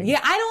fighting. Yeah,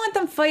 I don't want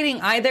them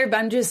fighting either. But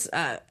I'm just.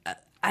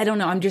 I don't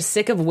know. I'm just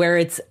sick of where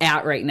it's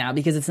at right now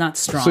because it's not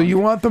strong. So you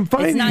want them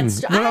fighting?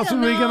 What else are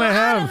we going to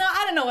have?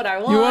 I don't know what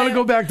I want. You want to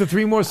go back to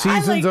 3 more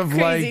seasons of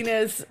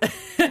craziness.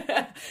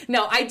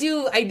 No, I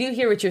do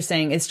hear what you're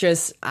saying. It's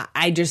just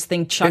I just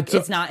think Chuck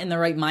is not in the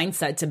right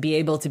mindset to be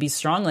able to be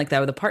strong like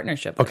that with a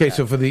partnership. Okay,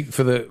 so for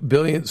the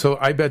billion, so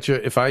I bet you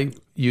if I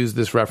use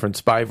this reference,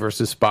 Spy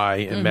versus Spy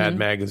in Mad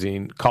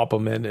Magazine,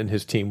 Koppelman and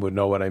his team would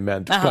know what I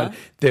meant. But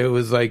there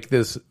was like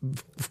this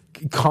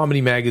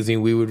comedy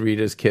magazine we would read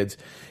as kids.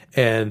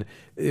 And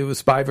it was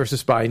Spy versus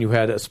Spy, and you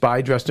had a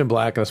spy dressed in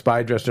black and a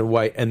spy dressed in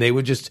white, and they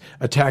would just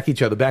attack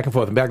each other back and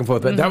forth and back and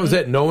forth. That was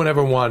it. No one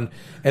ever won,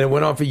 and it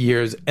went on for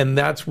years. And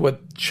that's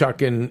what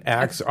Chuck and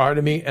Axe are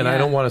to me, and I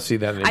don't want to see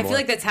that anymore. I feel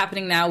like that's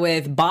happening now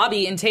with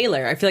Bobby and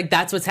Taylor. I feel like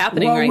that's what's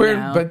happening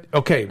now. But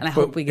okay, and I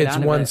hope we get it's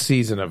out of one it.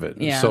 season of it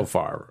so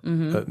far. I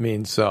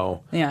mean,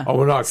 so yeah. Oh,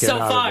 we're not getting so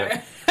out far. of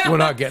it. We're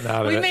not getting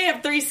out of it. We may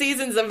have 3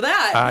 seasons of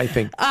that. I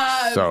think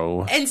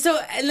so. And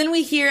then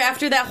we hear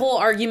after that whole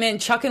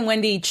argument, Chuck and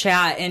Wendy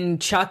chat,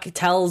 and Chuck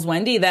tells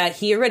Wendy that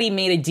he already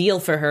made a deal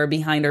for her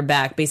behind her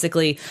back.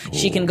 Basically,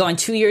 she can go on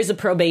 2 years of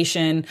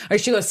probation, or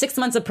she goes 6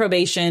 months of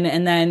probation,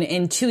 and then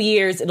in 2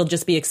 years it'll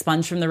just be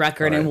expunged from the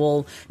record and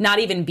will not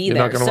even be You're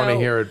there. Not going to want to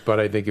hear it,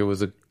 but I think it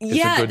was a good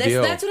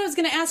deal. That's what I was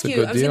going to ask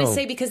you. I was going to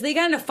say, because they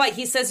got in a fight.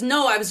 He says,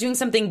 "No, I was doing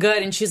something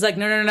good," and she's like,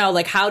 "No.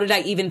 Like, how did I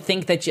even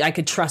think that I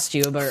could trust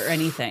you or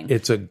anything?"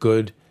 It's a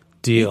good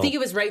deal. You think it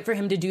was right for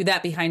him to do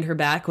that behind her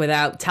back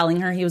without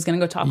telling her he was going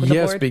to go talk with the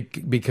board?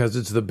 Yes, because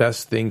it's the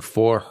best thing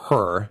for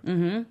her.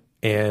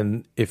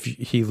 And if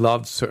he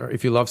loves her,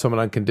 if you love someone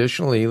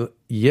unconditionally,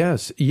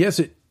 yes,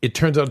 it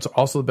turns out it's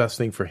also the best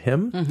thing for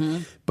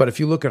him. But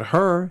if you look at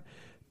her,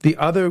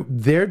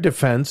 their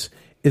defense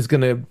is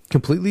going to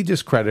completely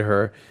discredit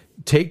her,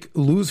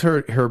 lose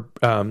her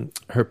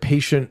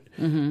patient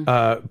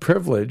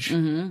privilege,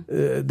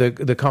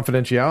 the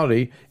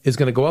confidentiality is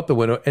going to go out the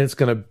window, and it's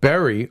going to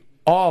bury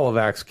all of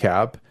Axe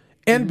Cap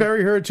and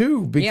bury her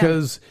too,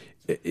 because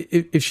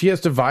if she has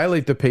to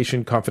violate the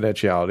patient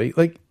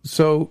confidentiality,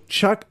 so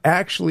Chuck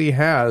actually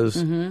has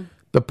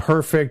the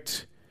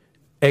perfect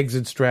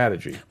exit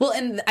strategy. Well,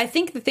 and I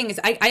think the thing is,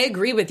 I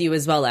agree with you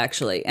as well,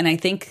 actually. And I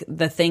think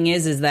the thing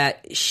is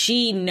that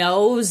she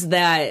knows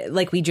that,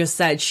 like we just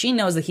said, she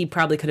knows that he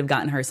probably could have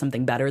gotten her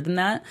something better than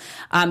that.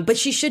 But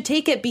she should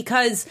take it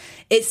because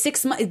it's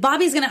 6 months.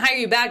 Bobby's going to hire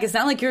you back. It's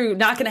not like you're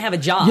not going to have a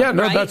job. Yeah,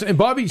 no, right? and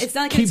Bobby it's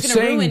not like keeps it's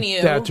gonna saying ruin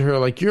you. that to her,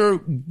 like you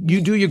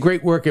do your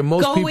great work, and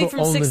most go people away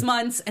from only 6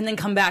 months and then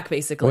come back,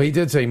 basically. Well, he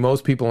did say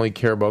most people only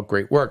care about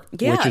great work,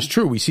 which is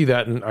true. We see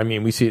that,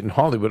 we see it in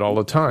Hollywood all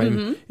the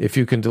time. If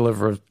you can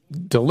deliver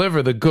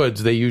the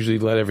goods, they usually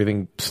let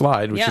everything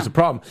slide, which is a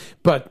problem.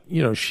 But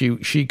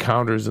she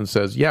counters and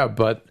says, "Yeah,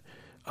 but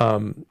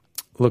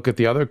look at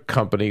the other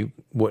company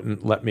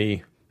wouldn't let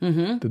me.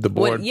 The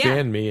board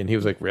banned me," and he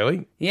was like,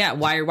 "Really? Yeah.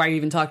 Why are you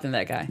even talking to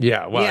that guy?"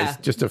 Yeah. Well, it's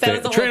just a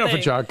train off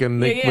a Chuck, and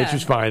which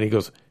is fine. He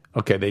goes,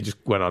 "Okay, they just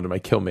went on to my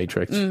kill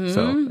matrix."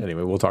 So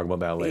anyway, we'll talk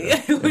about that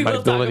later. In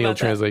my delineal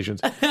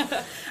translations.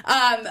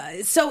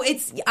 So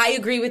I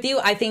agree with you.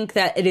 I think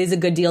that it is a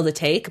good deal to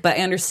take, but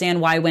I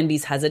understand why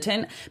Wendy's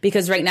hesitant,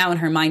 because right now in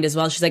her mind as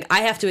well, she's like,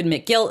 I have to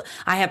admit guilt.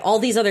 I have all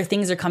these other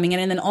things are coming in.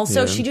 And then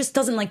also she just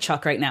doesn't like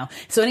Chuck right now.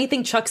 So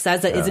anything Chuck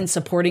says that isn't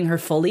supporting her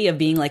fully of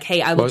being like,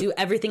 hey, I will do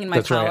everything in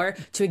my power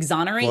to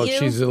exonerate you.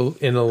 She's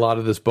in a lot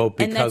of this boat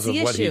because of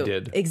what he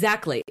did.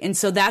 Exactly. And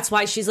so that's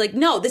why she's like,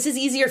 no, this is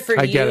easier for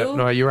you. I get it.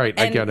 No, you're right.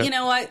 I And get it. you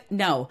know what?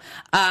 No.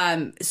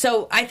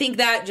 So I think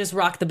that just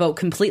rocked the boat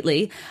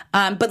completely.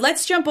 But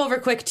let's jump over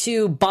quick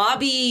to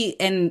Bobby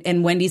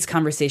and Wendy's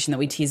conversation that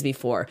we teased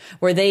before,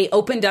 where they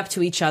opened up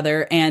to each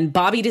other, and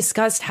Bobby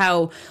discussed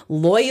how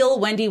loyal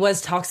Wendy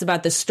was, talks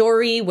about the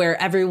story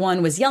where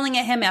everyone was yelling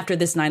at him after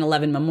this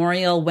 9/11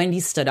 memorial. Wendy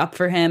stood up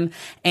for him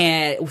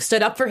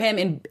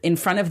in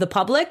front of the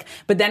public.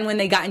 But then when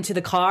they got into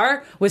the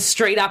car, was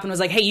straight up and was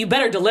like, hey, you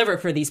better deliver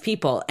for these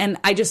people. And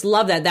I just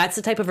love that. That's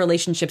the type of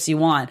relationships you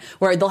want,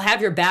 where they'll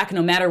have your back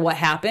no matter what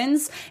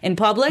happens in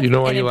public. You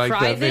know why and you in like that,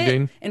 private,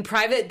 Nadine? In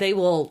private, they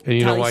will. And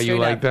you know tell why you straight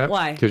like up. that?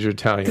 Why? Because you're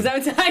Italian. Because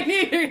I'm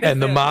Italian.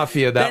 And the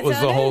mafia, that That's was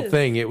how the it whole is.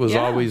 thing. It was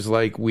Yeah. always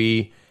like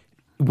we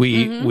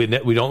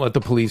don't let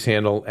the police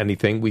handle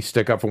anything. We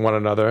stick up for one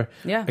another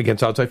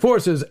against outside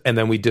forces, and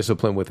then we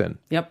discipline within.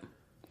 Yep.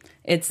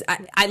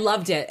 I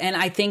loved it. And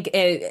I think,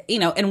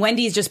 and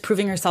Wendy's just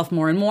proving herself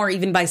more and more,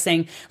 even by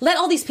saying, let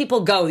all these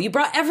people go. You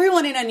brought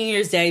everyone in on New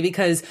Year's Day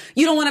because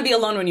you don't want to be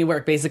alone when you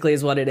work, basically,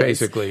 is what it is.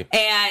 Basically.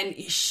 And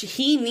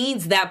he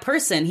needs that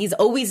person. He's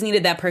always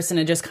needed that person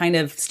to just kind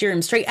of steer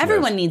him straight.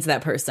 Everyone needs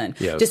that person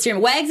to steer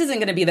him. Wags isn't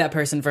going to be that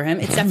person for him.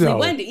 It's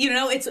definitely Wendy.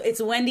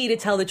 It's Wendy to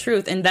tell the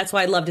truth. And that's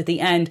why I loved at the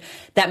end,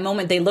 that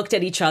moment they looked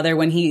at each other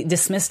when he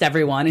dismissed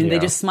everyone and they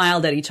just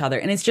smiled at each other.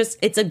 And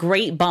it's a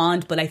great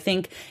bond, but I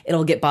think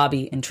it'll get Bobby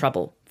in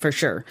trouble for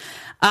sure.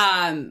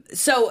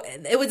 So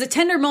it was a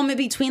tender moment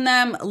between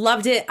them.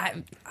 Loved it.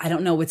 I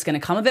don't know what's going to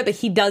come of it, but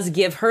he does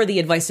give her the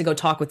advice to go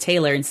talk with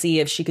Taylor and see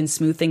if she can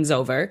smooth things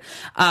over.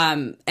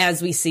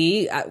 As we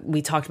see,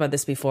 we talked about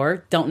this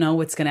before. Don't know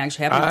what's going to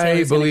actually happen.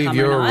 I believe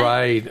you're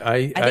right.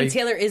 I think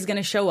Taylor is going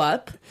to show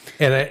up.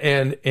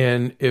 And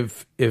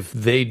if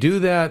they do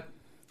that,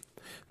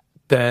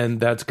 then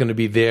that's going to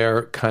be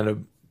their kind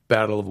of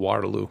Battle of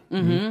Waterloo.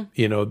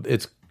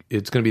 Mm-hmm.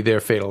 It's going to be their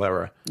fatal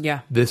error. Yeah.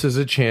 This is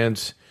a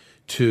chance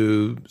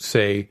to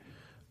say,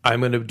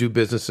 I'm going to do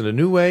business in a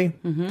new way,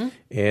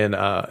 and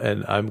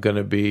I'm going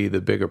to be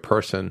the bigger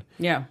person.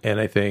 Yeah. And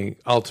I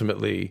think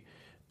ultimately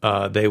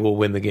they will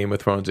win the Game of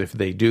Thrones if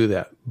they do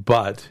that.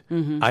 But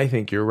I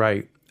think you're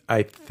right.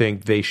 I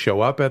think they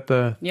show up at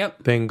the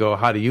thing, go,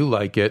 how do you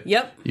like it?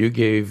 Yep. You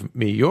gave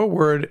me your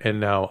word, and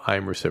now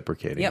I'm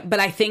reciprocating. Yep.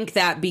 But I think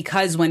that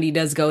because Wendy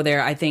does go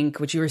there, I think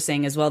what you were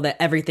saying as well, that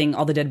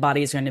all the dead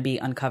bodies are going to be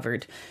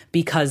uncovered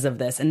because of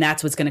this. And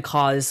that's what's going to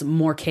cause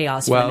more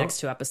chaos for the next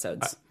 2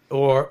 episodes.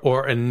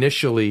 Or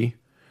initially,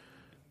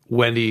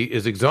 Wendy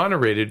is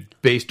exonerated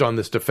based on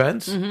this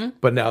defense,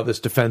 but now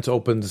this defense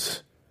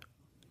opens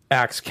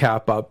Axe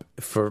Cap up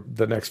for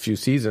the next few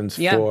seasons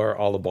for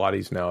all the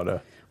bodies now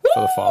to...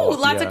 for the follow-up.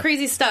 Lots of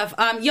crazy stuff.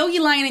 Yogi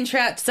Lion in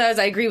chat says,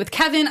 I agree with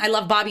Kevin. I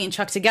love Bobby and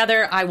Chuck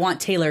together. I want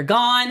Taylor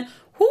gone.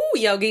 Whoo,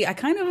 Yogi, I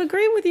kind of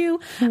agree with you.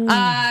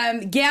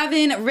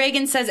 Gavin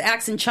Reagan says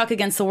Axe and Chuck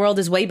against the world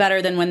is way better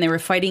than when they were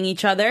fighting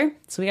each other.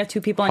 So we got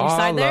 2 people on your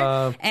side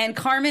there. And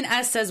Carmen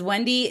S says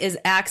Wendy is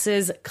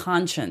Axe's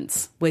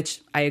conscience,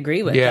 which I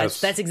agree with. Yes.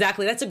 That's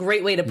a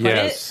great way to put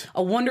it.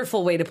 A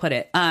wonderful way to put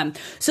it.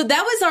 So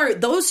that was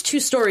those 2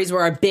 stories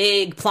were our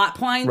big plot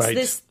points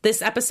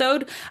this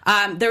episode.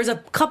 There was a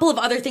couple of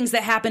other things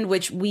that happened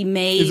which we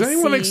may Is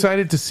anyone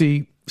excited to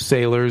see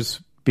Sailors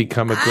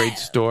become a great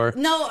store?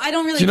 No, I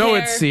don't really care. Do you know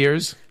care. it's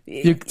Sears?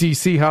 Do you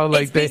see how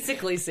it's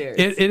basically Sears?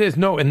 It is.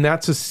 No, and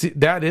that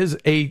is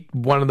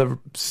one of the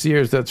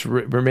Sears that's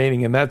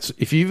remaining, and that's,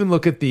 if you even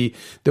look at the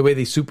way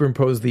they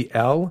superimpose the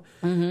L,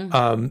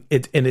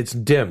 it's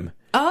dim.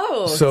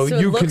 Oh, so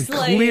you can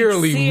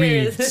clearly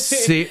Sears.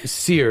 read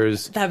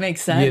Sears. That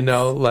makes sense.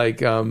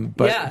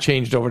 But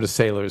changed over to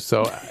Sailors.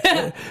 So,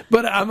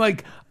 but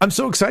I'm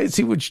so excited to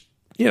see which.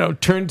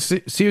 Turned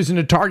Sears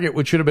into Target,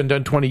 which should have been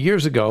done 20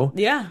 years ago.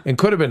 Yeah. And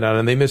could have been done,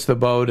 and they missed the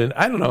boat. And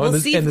I don't know. We'll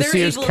and the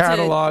Sears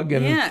catalog.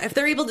 If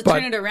they're able to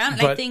turn it around.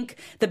 And I think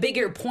the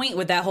bigger point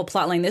with that whole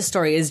plotline, this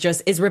story,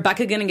 is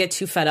Rebecca going to get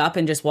too fed up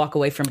and just walk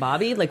away from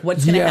Bobby? Like,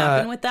 what's going to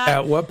happen with that?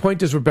 At what point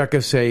does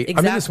Rebecca say,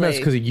 I'm in this mess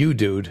because of you,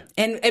 dude?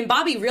 And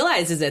Bobby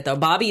realizes it, though.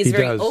 Bobby is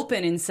very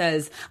open and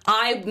says,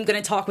 I'm going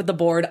to talk with the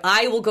board.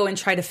 I will go and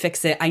try to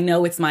fix it. I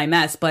know it's my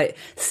mess. But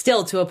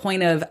still, to a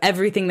point of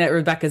everything that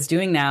Rebecca's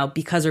doing now,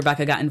 because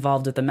Rebecca got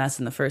involved with the mess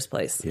in the first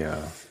place.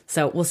 Yeah.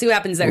 So we'll see what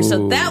happens there. Ooh.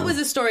 So that was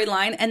a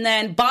storyline. And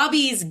then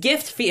Bobby's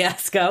gift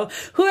fiasco.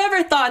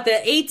 Whoever thought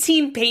that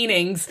 18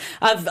 paintings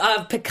of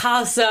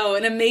Picasso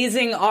and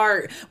amazing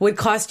art would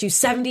cost you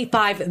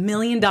 $75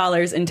 million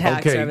in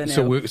tax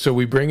revenue? So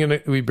we bring in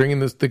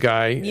the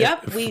guy.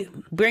 Yep. We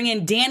bring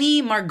in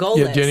Danny Margolis.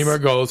 Yeah, Danny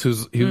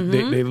Margolis,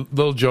 they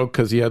little joke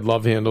because he had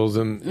love handles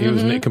and he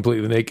was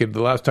completely naked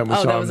the last time we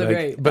saw him.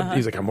 Great. But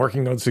he's like, I'm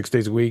working on 6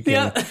 days a week.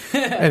 Yeah.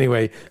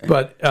 Anyway,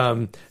 but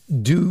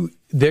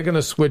they're going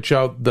to switch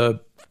out the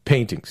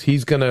paintings.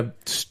 He's going to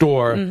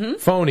store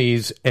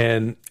phonies,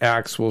 and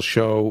Axe will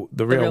show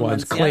the real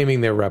ones,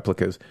 claiming they're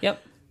replicas.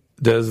 Yep.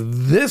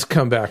 does this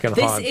come back and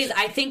haunt?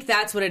 I think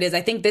that's what it is.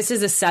 I think this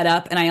is a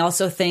setup, and I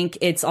also think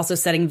it's also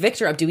setting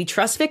Victor up. Do we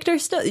trust Victor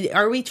still?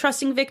 Are we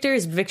trusting Victor?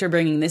 Is Victor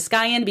bringing this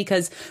guy in?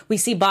 Because we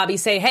see Bobby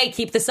say, hey,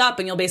 keep this up,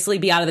 and you'll basically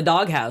be out of the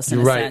doghouse in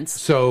a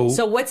sense.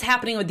 So what's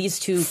happening with these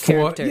two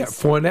characters? Yeah,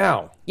 for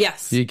now.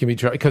 Yes. He can be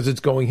because it's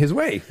going his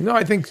way. No,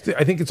 I think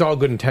it's all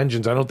good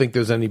intentions. I don't think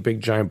there's any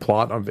big giant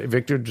plot on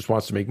Victor. Just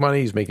wants to make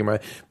money. He's making money.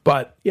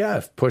 But yeah,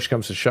 if push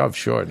comes to shove,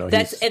 sure. No,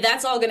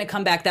 that's all going to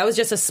come back. That was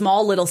just a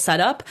small little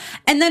setup.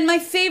 And then my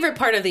favorite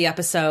part of the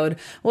episode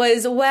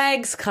was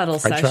Wag's cuddle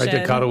session. I tried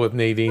to cuddle with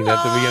Nadine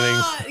at the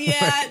beginning.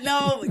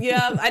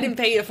 I didn't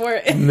pay you for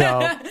it.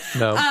 No.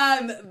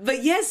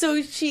 But yeah,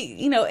 so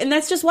she, and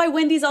that's just why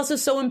Wendy's also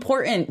so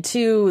important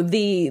to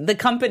the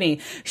company.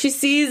 She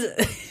sees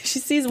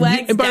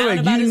Wags down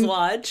about his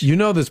watch. You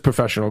know this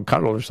professional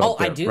cuddler something.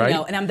 Oh, I do right?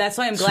 know, and that's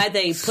why I'm glad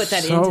they put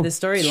that into the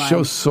storyline.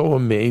 Show's so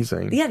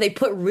amazing. Yeah, they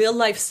put real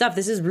life stuff.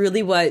 This is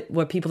really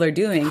what people are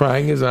doing.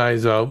 Crying his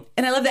eyes out.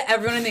 And I love that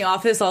everyone in the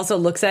office also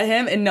looks at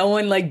him and no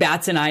one like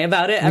bats an eye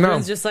about it.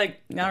 Everyone's just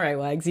like, all right,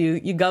 Wags,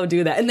 you go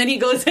do that. And then he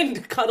goes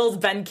and cuddles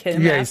Ben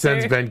Kim. Yeah, he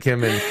sends Ben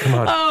Kim in. Come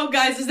on. Oh,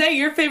 guys, is that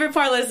your favorite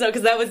part? Let us know,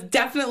 because that was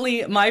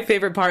definitely my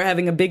favorite part,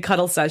 having a big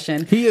cuddle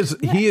session. He is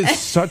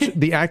such,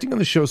 the acting on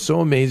the show is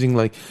so amazing.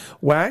 Like,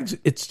 Wags,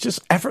 it's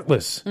just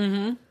effortless.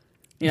 Mm-hmm.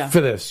 Yeah.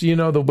 For this,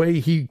 the way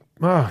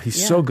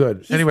he's so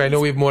good. Anyway, I know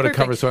we have more to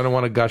cover, so I don't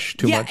want to gush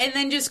too much. Yeah, and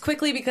then just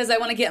quickly, because I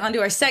want to get onto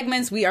our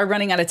segments, we are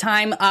running out of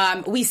time.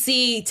 We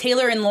see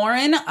Taylor and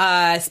Lauren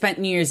spent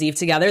New Year's Eve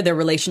together, their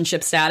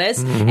relationship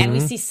status, and we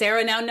see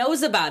Sarah now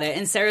knows about it.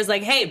 And Sarah's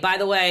like, hey, by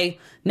the way,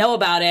 know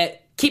about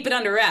it. Keep it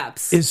under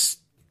wraps. Is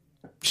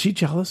she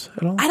jealous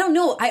at all? I don't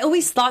know. I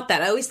always thought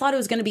that. I always thought it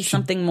was going to be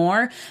something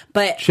more,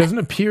 but she hasn't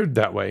appeared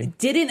that way.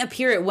 Didn't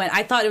appear when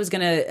I thought it was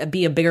going to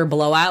be a bigger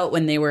blowout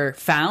when they were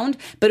found,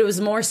 but it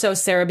was more so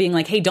Sarah being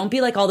like, "Hey, don't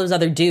be like all those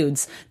other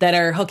dudes that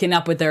are hooking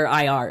up with their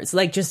IRs.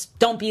 Like, just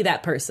don't be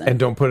that person and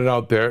don't put it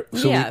out there."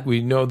 So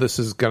we know this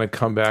is going to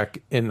come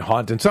back and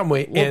haunt in some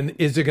way. Well, and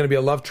is there going to be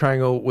a love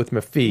triangle with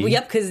Mafee? Well,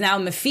 yep, because now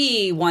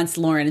Mafee wants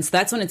Lauren, and so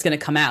that's when it's going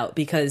to come out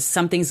because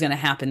something's going to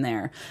happen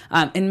there.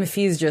 And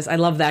Mafee's I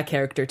love that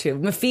character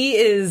too. Mafee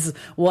is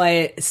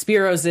what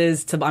Spiros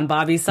is on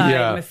Bobby's side.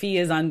 Yeah. Mafee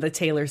is on the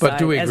Taylor side. But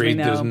do we agree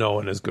there's no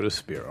one as good as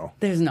Spiro?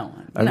 There's no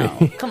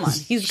one. Come on.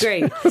 He's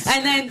great.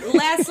 And then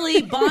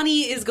lastly,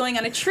 Bonnie is going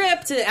on a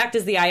trip to act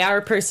as the IR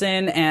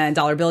person, and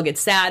Dollar Bill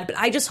gets sad. But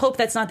I just hope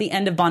that's not the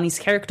end of Bonnie's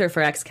character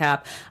for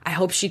XCap. I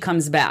hope she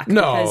comes back.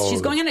 No. Because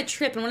she's going on a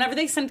trip, and whenever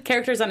they send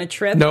characters on a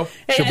trip, she'll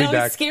be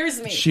back. It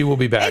scares me. She will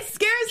be back. It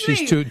scares me.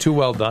 She's too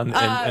well done,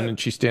 and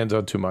she stands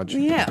out too much.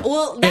 Yeah.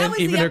 Well, that and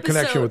was even the her episode.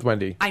 Connection with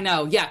Wendy. I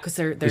know. Yeah,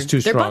 because they're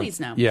they're buddies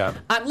now. Yeah.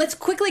 Let's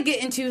quickly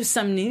get into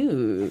some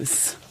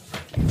news.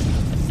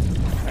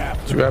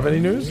 Do you have any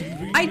news?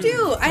 I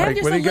do. I have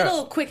just a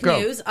little quick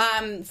news.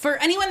 For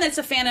anyone that's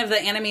a fan of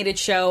the animated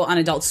show on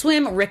Adult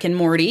Swim, Rick and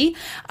Morty,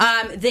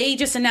 they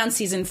just announced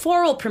season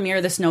 4 will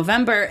premiere this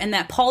November, and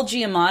that Paul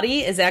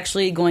Giamatti is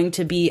actually going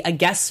to be a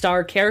guest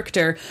star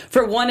character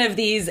for one of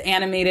these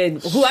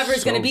animated,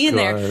 whoever's going to be in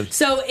there.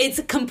 So it's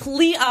a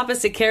complete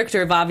opposite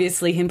character of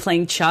obviously him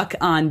playing Chuck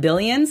on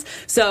Billions.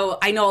 So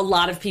I know a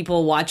lot of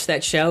people watch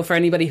that show. For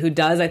anybody who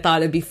does, I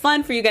thought it'd be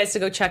fun for you guys to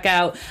go check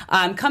out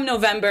come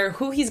November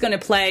who he's going to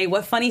play,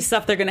 what funny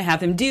stuff they're going to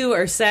have him do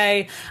or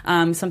say,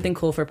 something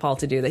cool for Paul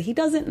to do that he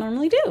doesn't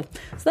normally do.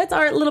 So that's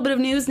our little bit of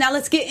news. Now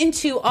let's get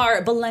into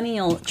our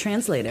millennial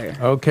translator.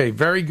 Okay,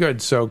 very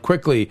good. So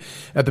quickly,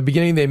 at the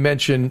beginning they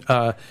mentioned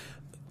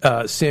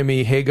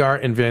Sammy Hagar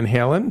and Van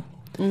Halen.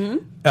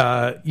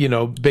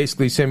 Mm-hmm.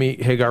 Basically Sammy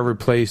Hagar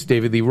replaced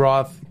David Lee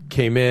Roth,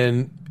 came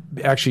in,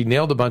 actually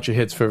nailed a bunch of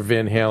hits for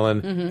Van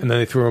Halen, and then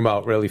they threw him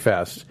out really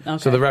fast. Okay.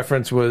 So the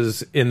reference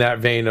was in that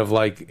vein of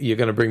like, you're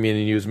going to bring me in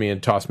and use me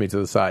and toss me to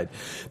the side.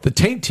 The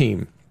Taint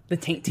Team. The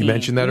Taint Team. You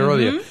mentioned that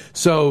earlier.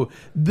 So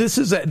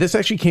this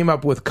actually came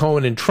up with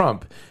Cohen and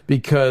Trump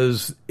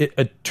because the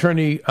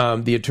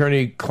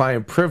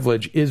attorney-client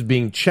privilege is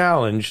being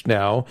challenged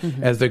now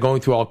as they're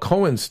going through all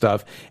Cohen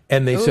stuff,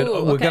 and they said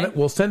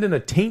we'll send in a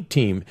Taint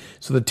Team.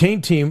 So the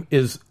Taint Team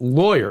is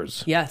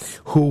lawyers,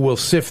 who will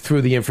sift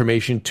through the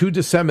information to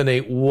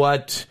disseminate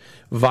what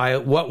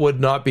would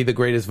not be the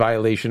greatest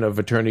violation of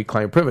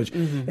attorney-client privilege.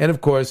 And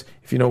of course,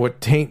 if you know what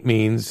taint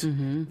means,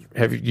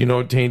 you know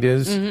what taint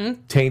is?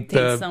 Taint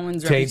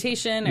someone's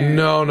reputation? Or,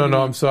 no,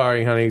 I'm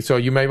sorry, honey. So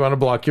you may want to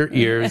block your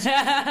ears,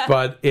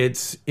 but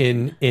it's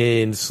in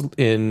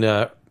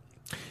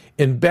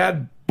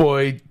bad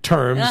boy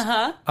terms.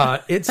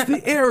 It's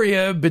the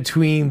area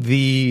between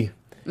the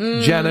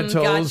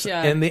genitals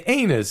and the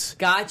anus.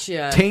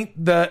 Gotcha.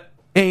 Taint the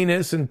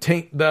anus and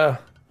taint the...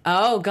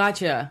 Oh,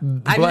 gotcha.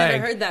 I've never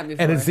heard that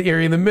before. And it's the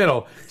area in the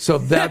middle. So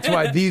that's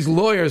why these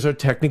lawyers are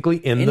technically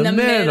in the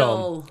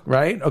middle.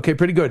 Right? Okay,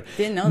 pretty good.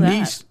 Didn't know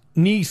that.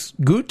 Nicht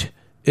gut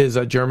is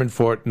a German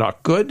for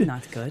not good.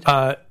 Not good.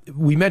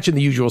 We mentioned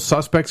The Usual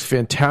Suspects,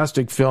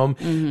 fantastic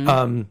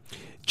film.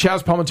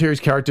 Chaz Palminteri's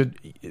character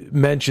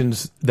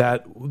mentions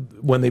that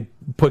when they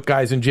put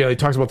guys in jail, he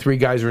talks about 3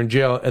 guys are in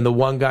jail, and the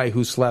one guy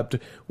who slept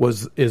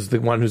is the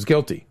one who's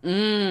guilty.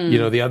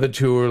 The other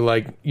 2 are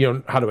like,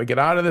 how do I get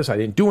out of this? I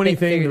didn't do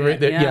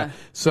anything.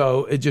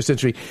 So it's just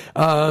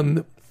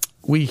interesting.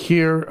 We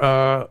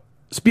hear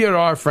Spear,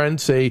 our friend,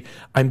 say,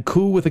 "I'm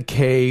cool with a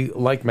K,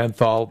 like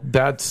menthol.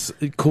 That's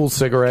cool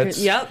cigarettes."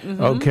 Yep.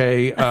 Mm-hmm.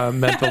 Okay,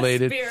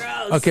 mentholated.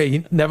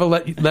 Okay, never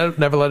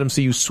let him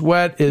see you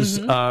sweat is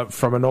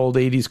from an old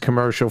 '80s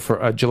commercial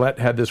for Gillette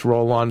had this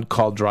roll-on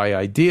called Dry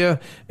Idea,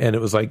 and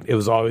it was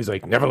always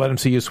like never let him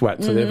see you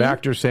sweat. So they have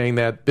actors saying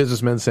that,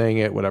 businessmen saying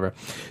it, whatever.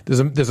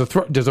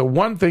 There's a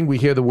one thing we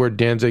hear the word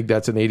Danzig.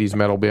 That's an '80s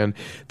metal band.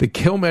 The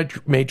Kill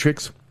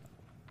Matrix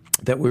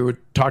that we were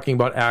talking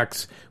about,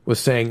 Axe was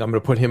saying, I'm going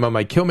to put him on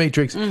my kill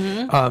matrix.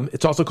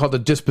 It's also called the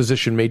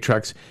disposition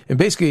matrix. And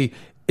basically,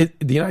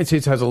 the United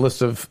States has a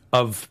list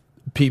of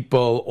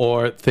people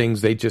or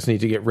things they just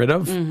need to get rid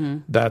of.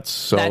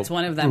 That's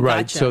one of them.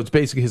 Right. Gotcha. So it's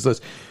basically his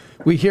list.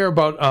 We hear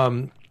about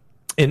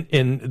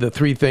in the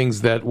 3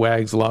 things that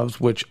Wags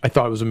loves, which I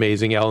thought was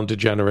amazing. Ellen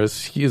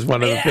DeGeneres. He is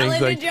one of the things.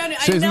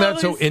 So isn't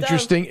that so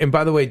interesting? And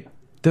by the way,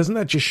 doesn't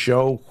that just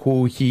show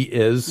who he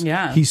is?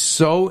 Yeah. He's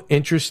so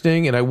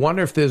interesting, and I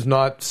wonder if there's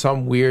not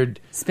some weird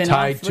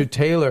tie to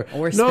Taylor.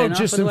 No,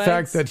 just in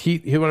fact that he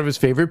one of his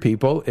favorite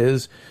people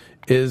is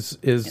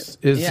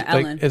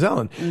Ellen.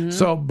 Ellen.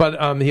 So,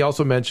 but he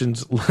also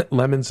mentions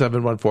Lemon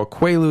 714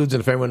 Quaaludes, and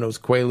if anyone knows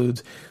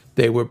Quaaludes,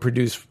 they were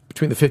produced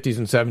between the 50s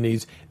and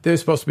 70s. They're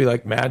supposed to be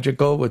like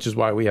magical, which is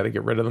why we had to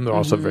get rid of them. They're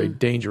also very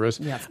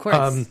dangerous. Yeah, of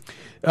course.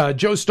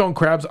 Joe Stone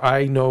Crabs,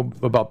 I know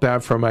about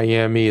that from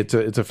Miami. It's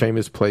a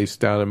famous place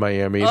down in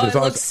Miami. Oh, it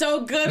looks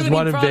so good. There's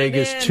one in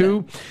Vegas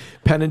too.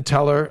 Penn and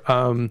Teller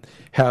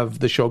have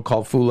the show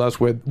called Fool Us,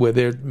 where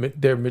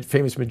they're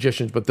famous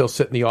magicians, but they'll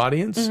sit in the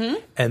audience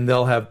and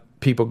they'll have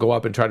people go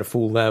up and try to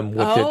fool them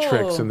with their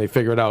tricks, and they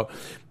figure it out.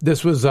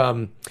 This was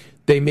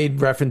they made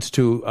reference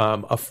to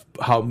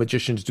how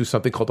magicians do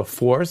something called a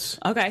force.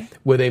 Okay.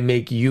 Where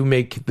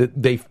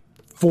they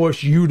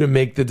force you to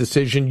make the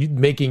decision,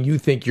 making you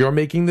think you're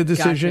making the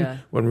decision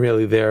when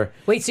really they're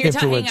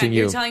influencing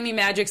you. You're telling me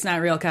magic's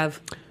not real, Kev?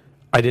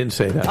 I didn't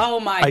say that. Oh,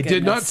 my goodness. I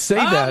did not say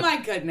that. Oh, my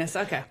goodness.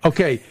 Okay.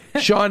 Okay.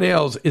 Sean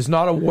Ailes is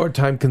not a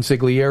wartime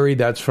consigliere.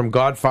 That's from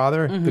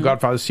Godfather, the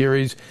Godfather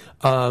series.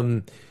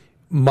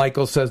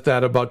 Michael says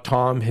that about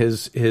Tom,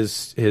 his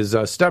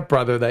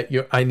stepbrother,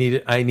 that I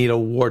need a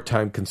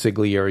wartime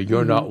consigliere.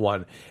 You're not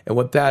one. And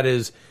what that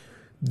is,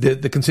 the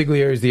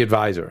consigliere is the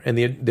advisor, and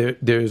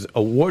there's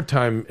a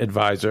wartime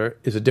advisor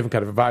is a different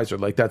kind of advisor.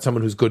 Like that's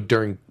someone who's good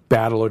during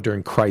battle or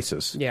during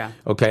crisis. Yeah.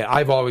 Okay.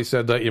 I've always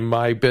said that in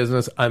my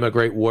business, I'm a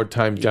great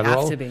wartime general.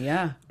 You have to be,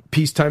 yeah.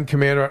 Peacetime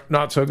commander,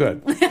 not so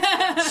good.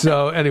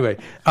 So anyway,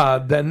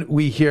 then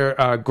we hear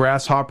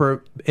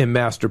Grasshopper in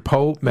Master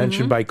Po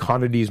mentioned by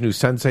Conadi's new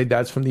sensei.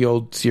 That's from the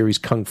old series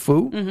Kung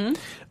Fu,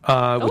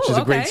 which is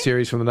a great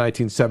series from the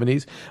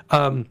 1970s.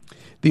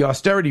 The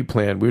austerity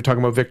plan, we were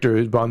talking about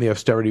Victor on the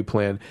austerity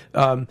plan.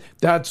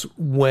 That's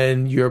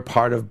when you're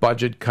part of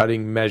budget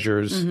cutting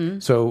measures.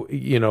 So,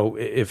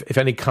 if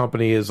any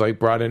company is like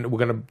brought in,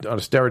 we're going to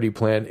austerity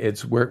plan,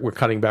 we're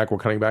cutting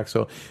back.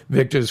 So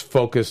Victor's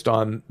focused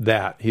on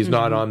that. He's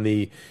not on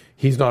the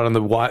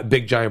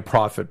big giant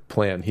profit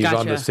plan. He's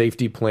on the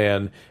safety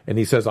plan, and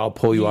he says, "I'll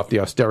pull you off the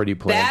austerity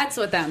plan." That's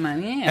what that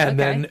meant.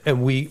 Yeah.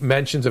 And we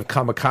mentions of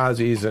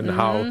kamikazes and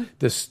how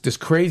this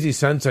crazy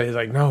sensei is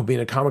like, no, being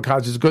a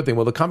kamikaze is a good thing.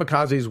 Well, the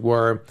kamikazes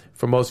were,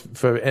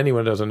 for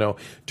anyone who doesn't know,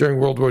 during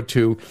World War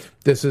II.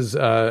 This is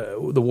the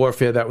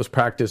warfare that was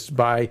practiced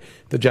by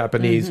the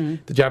Japanese.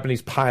 The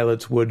Japanese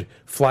pilots would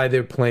fly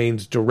their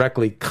planes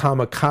directly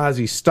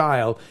kamikaze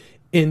style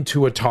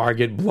into a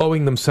target,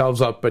 blowing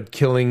themselves up but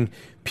killing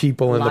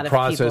people in the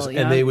process,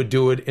 and they would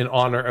do it in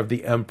honor of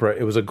the emperor.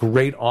 It was a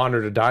great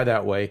honor to die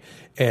that way,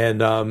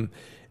 and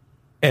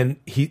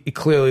he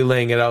clearly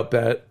laying it out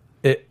that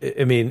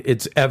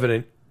it's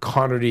evident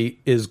Connery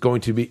is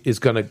going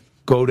to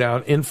go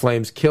down in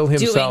flames, kill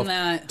himself,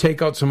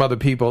 take out some other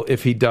people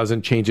if he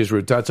doesn't change his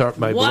route. That's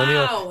my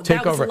millennial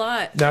takeover. Was a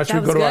lot. Now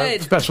should we go to our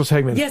special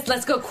segment? Yes,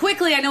 let's go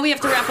quickly. I know we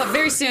have to wrap up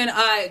very soon.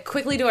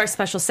 Quickly to our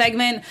special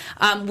segment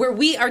where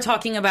we are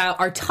talking about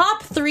our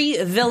top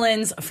 3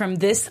 villains from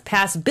this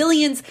past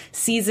Billions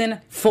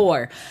season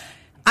 4.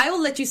 I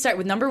will let you start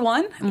with number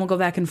 1, and we'll go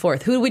back and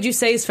forth. Who would you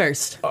say is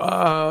first?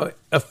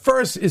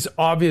 First is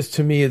obvious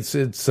to me. It's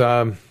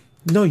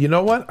no, you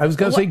know what? I was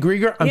going to say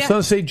Grigor. I'm still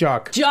going to say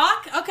Jock.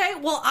 Jock? Okay.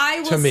 Well, I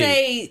will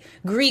say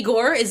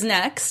Grigor is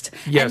next.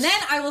 Yes. And then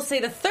I will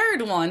say the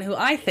third one, who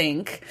I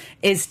think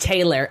is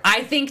Taylor.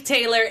 I think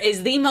Taylor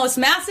is the most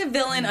massive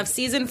villain of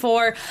season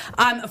 4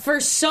 for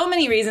so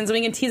many reasons.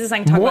 We can tease this. I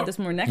can talk about this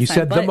more next time. You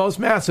said the most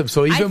massive,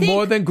 so even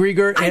more than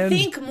Grigor. I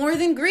think more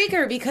than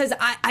Grigor because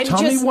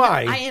Tell me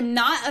why. I am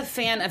not a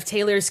fan of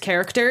Taylor's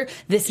character.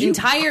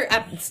 Entire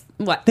episode.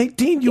 What?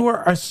 Nadine, you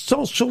are a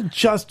social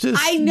justice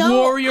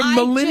warrior,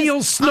 millennial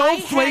perennial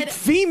snowflake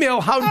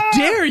female. How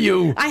dare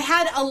you? I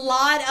had a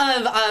lot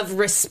of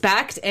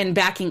respect and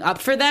backing up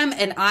for them,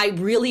 and I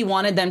really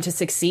wanted them to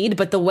succeed.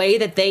 But the way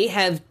that they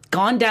have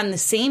gone down the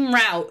same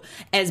route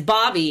as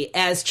Bobby,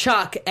 as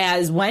Chuck,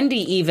 as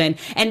Wendy even,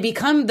 and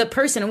become the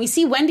person. And we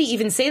see Wendy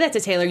even say that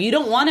to Taylor, you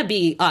don't want to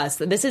be us.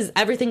 This is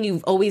everything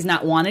you've always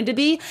not wanted to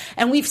be.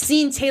 And we've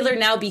seen Taylor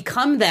now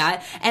become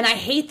that. And I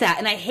hate that.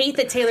 And I hate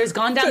that Taylor's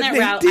gone down that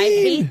route. I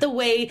hate the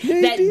way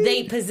that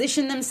they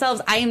position themselves.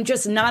 I am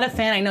just not a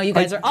fan. I know you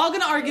guys are all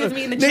going to argue with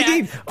me in the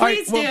chat.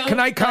 Please do. Can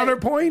I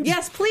counterpoint?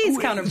 Yes, please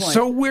counterpoint.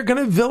 So we're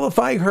going to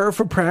vilify her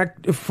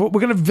we're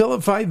going to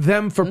vilify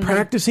them for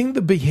practicing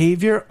the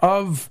behavior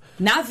of...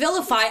 Not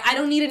vilify. I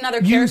don't need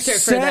another character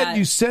for that.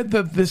 You said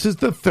that this is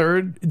the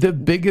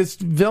biggest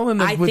villain.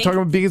 We're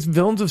talking about biggest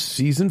villains of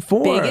season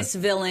 4. Biggest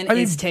villain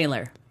is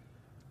Taylor.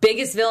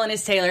 Biggest villain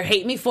is Taylor.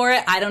 Hate me for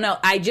it. I don't know.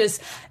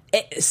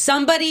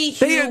 Somebody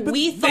who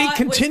we thought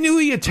they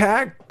continually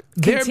attack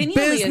their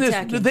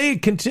business.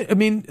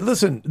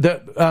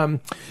 Listen.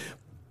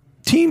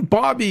 Team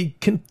Bobby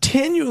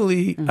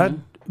continually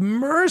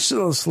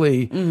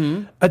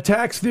mercilessly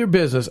attacks their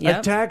business,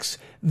 attacks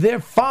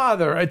their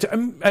father.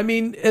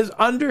 As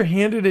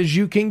underhanded as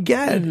you can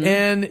get.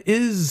 And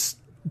is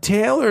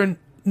Taylor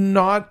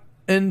not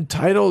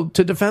entitled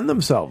to defend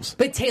themselves?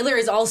 But Taylor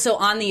is also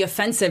on the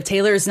offensive.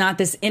 Taylor is not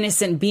this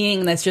innocent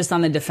being that's just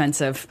on the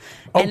defensive.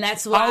 And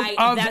that's why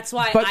out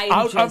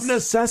of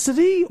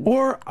necessity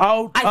or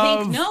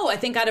I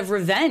think out of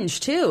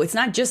revenge too. It's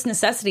not just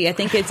necessity. I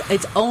think it's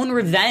its own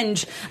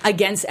revenge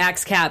against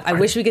Axe Cap. I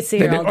wish we could see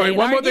her all day.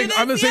 One more thing.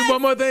 I'm going to say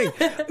one more thing.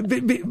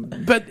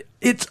 But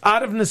it's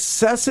out of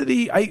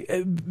necessity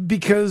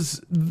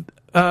because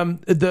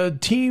the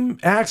Team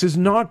Axe is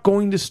not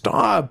going to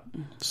stop.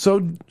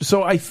 So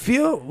I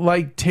feel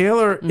like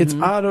Taylor, it's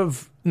out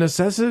of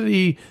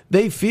necessity.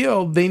 They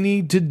feel they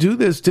need to do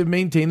this to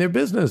maintain their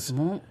business.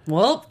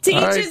 Well, to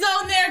each his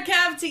own there,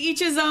 Kev. To each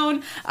his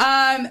own.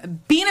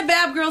 Being a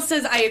Bab Girl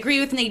says, I agree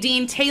with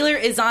Nadine. Taylor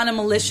is on a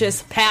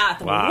malicious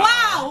path.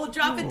 Wow. We'll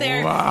drop it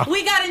there. Wow.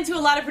 We got into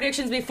a lot of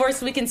predictions before,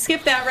 so we can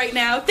skip that right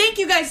now. Thank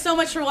you guys so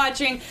much for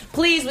watching.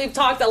 Please, we've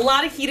talked a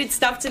lot of heated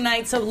stuff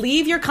tonight, so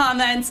leave your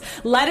comments.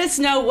 Let us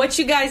know what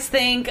you guys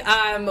think.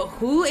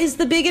 Who is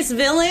the biggest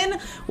villain?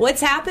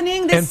 What's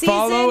happening this season?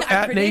 And follow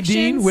at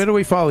Nadine. Where do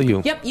we follow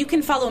you? Yep, you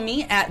can follow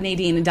me at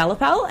Nadine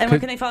Delapel. And where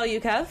can they follow you,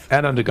 Kev?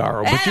 At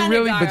Undergaro.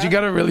 But you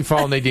got to really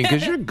follow Nadine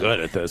because you're good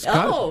at this.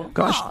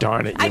 Gosh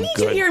darn it, I need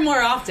you here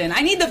more often.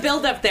 I need the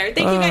build up there.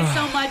 Thank you guys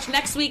so much.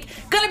 Next week,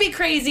 gonna be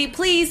crazy.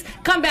 Please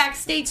come back.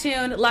 Stay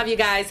tuned. Love you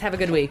guys. Have a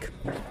good week.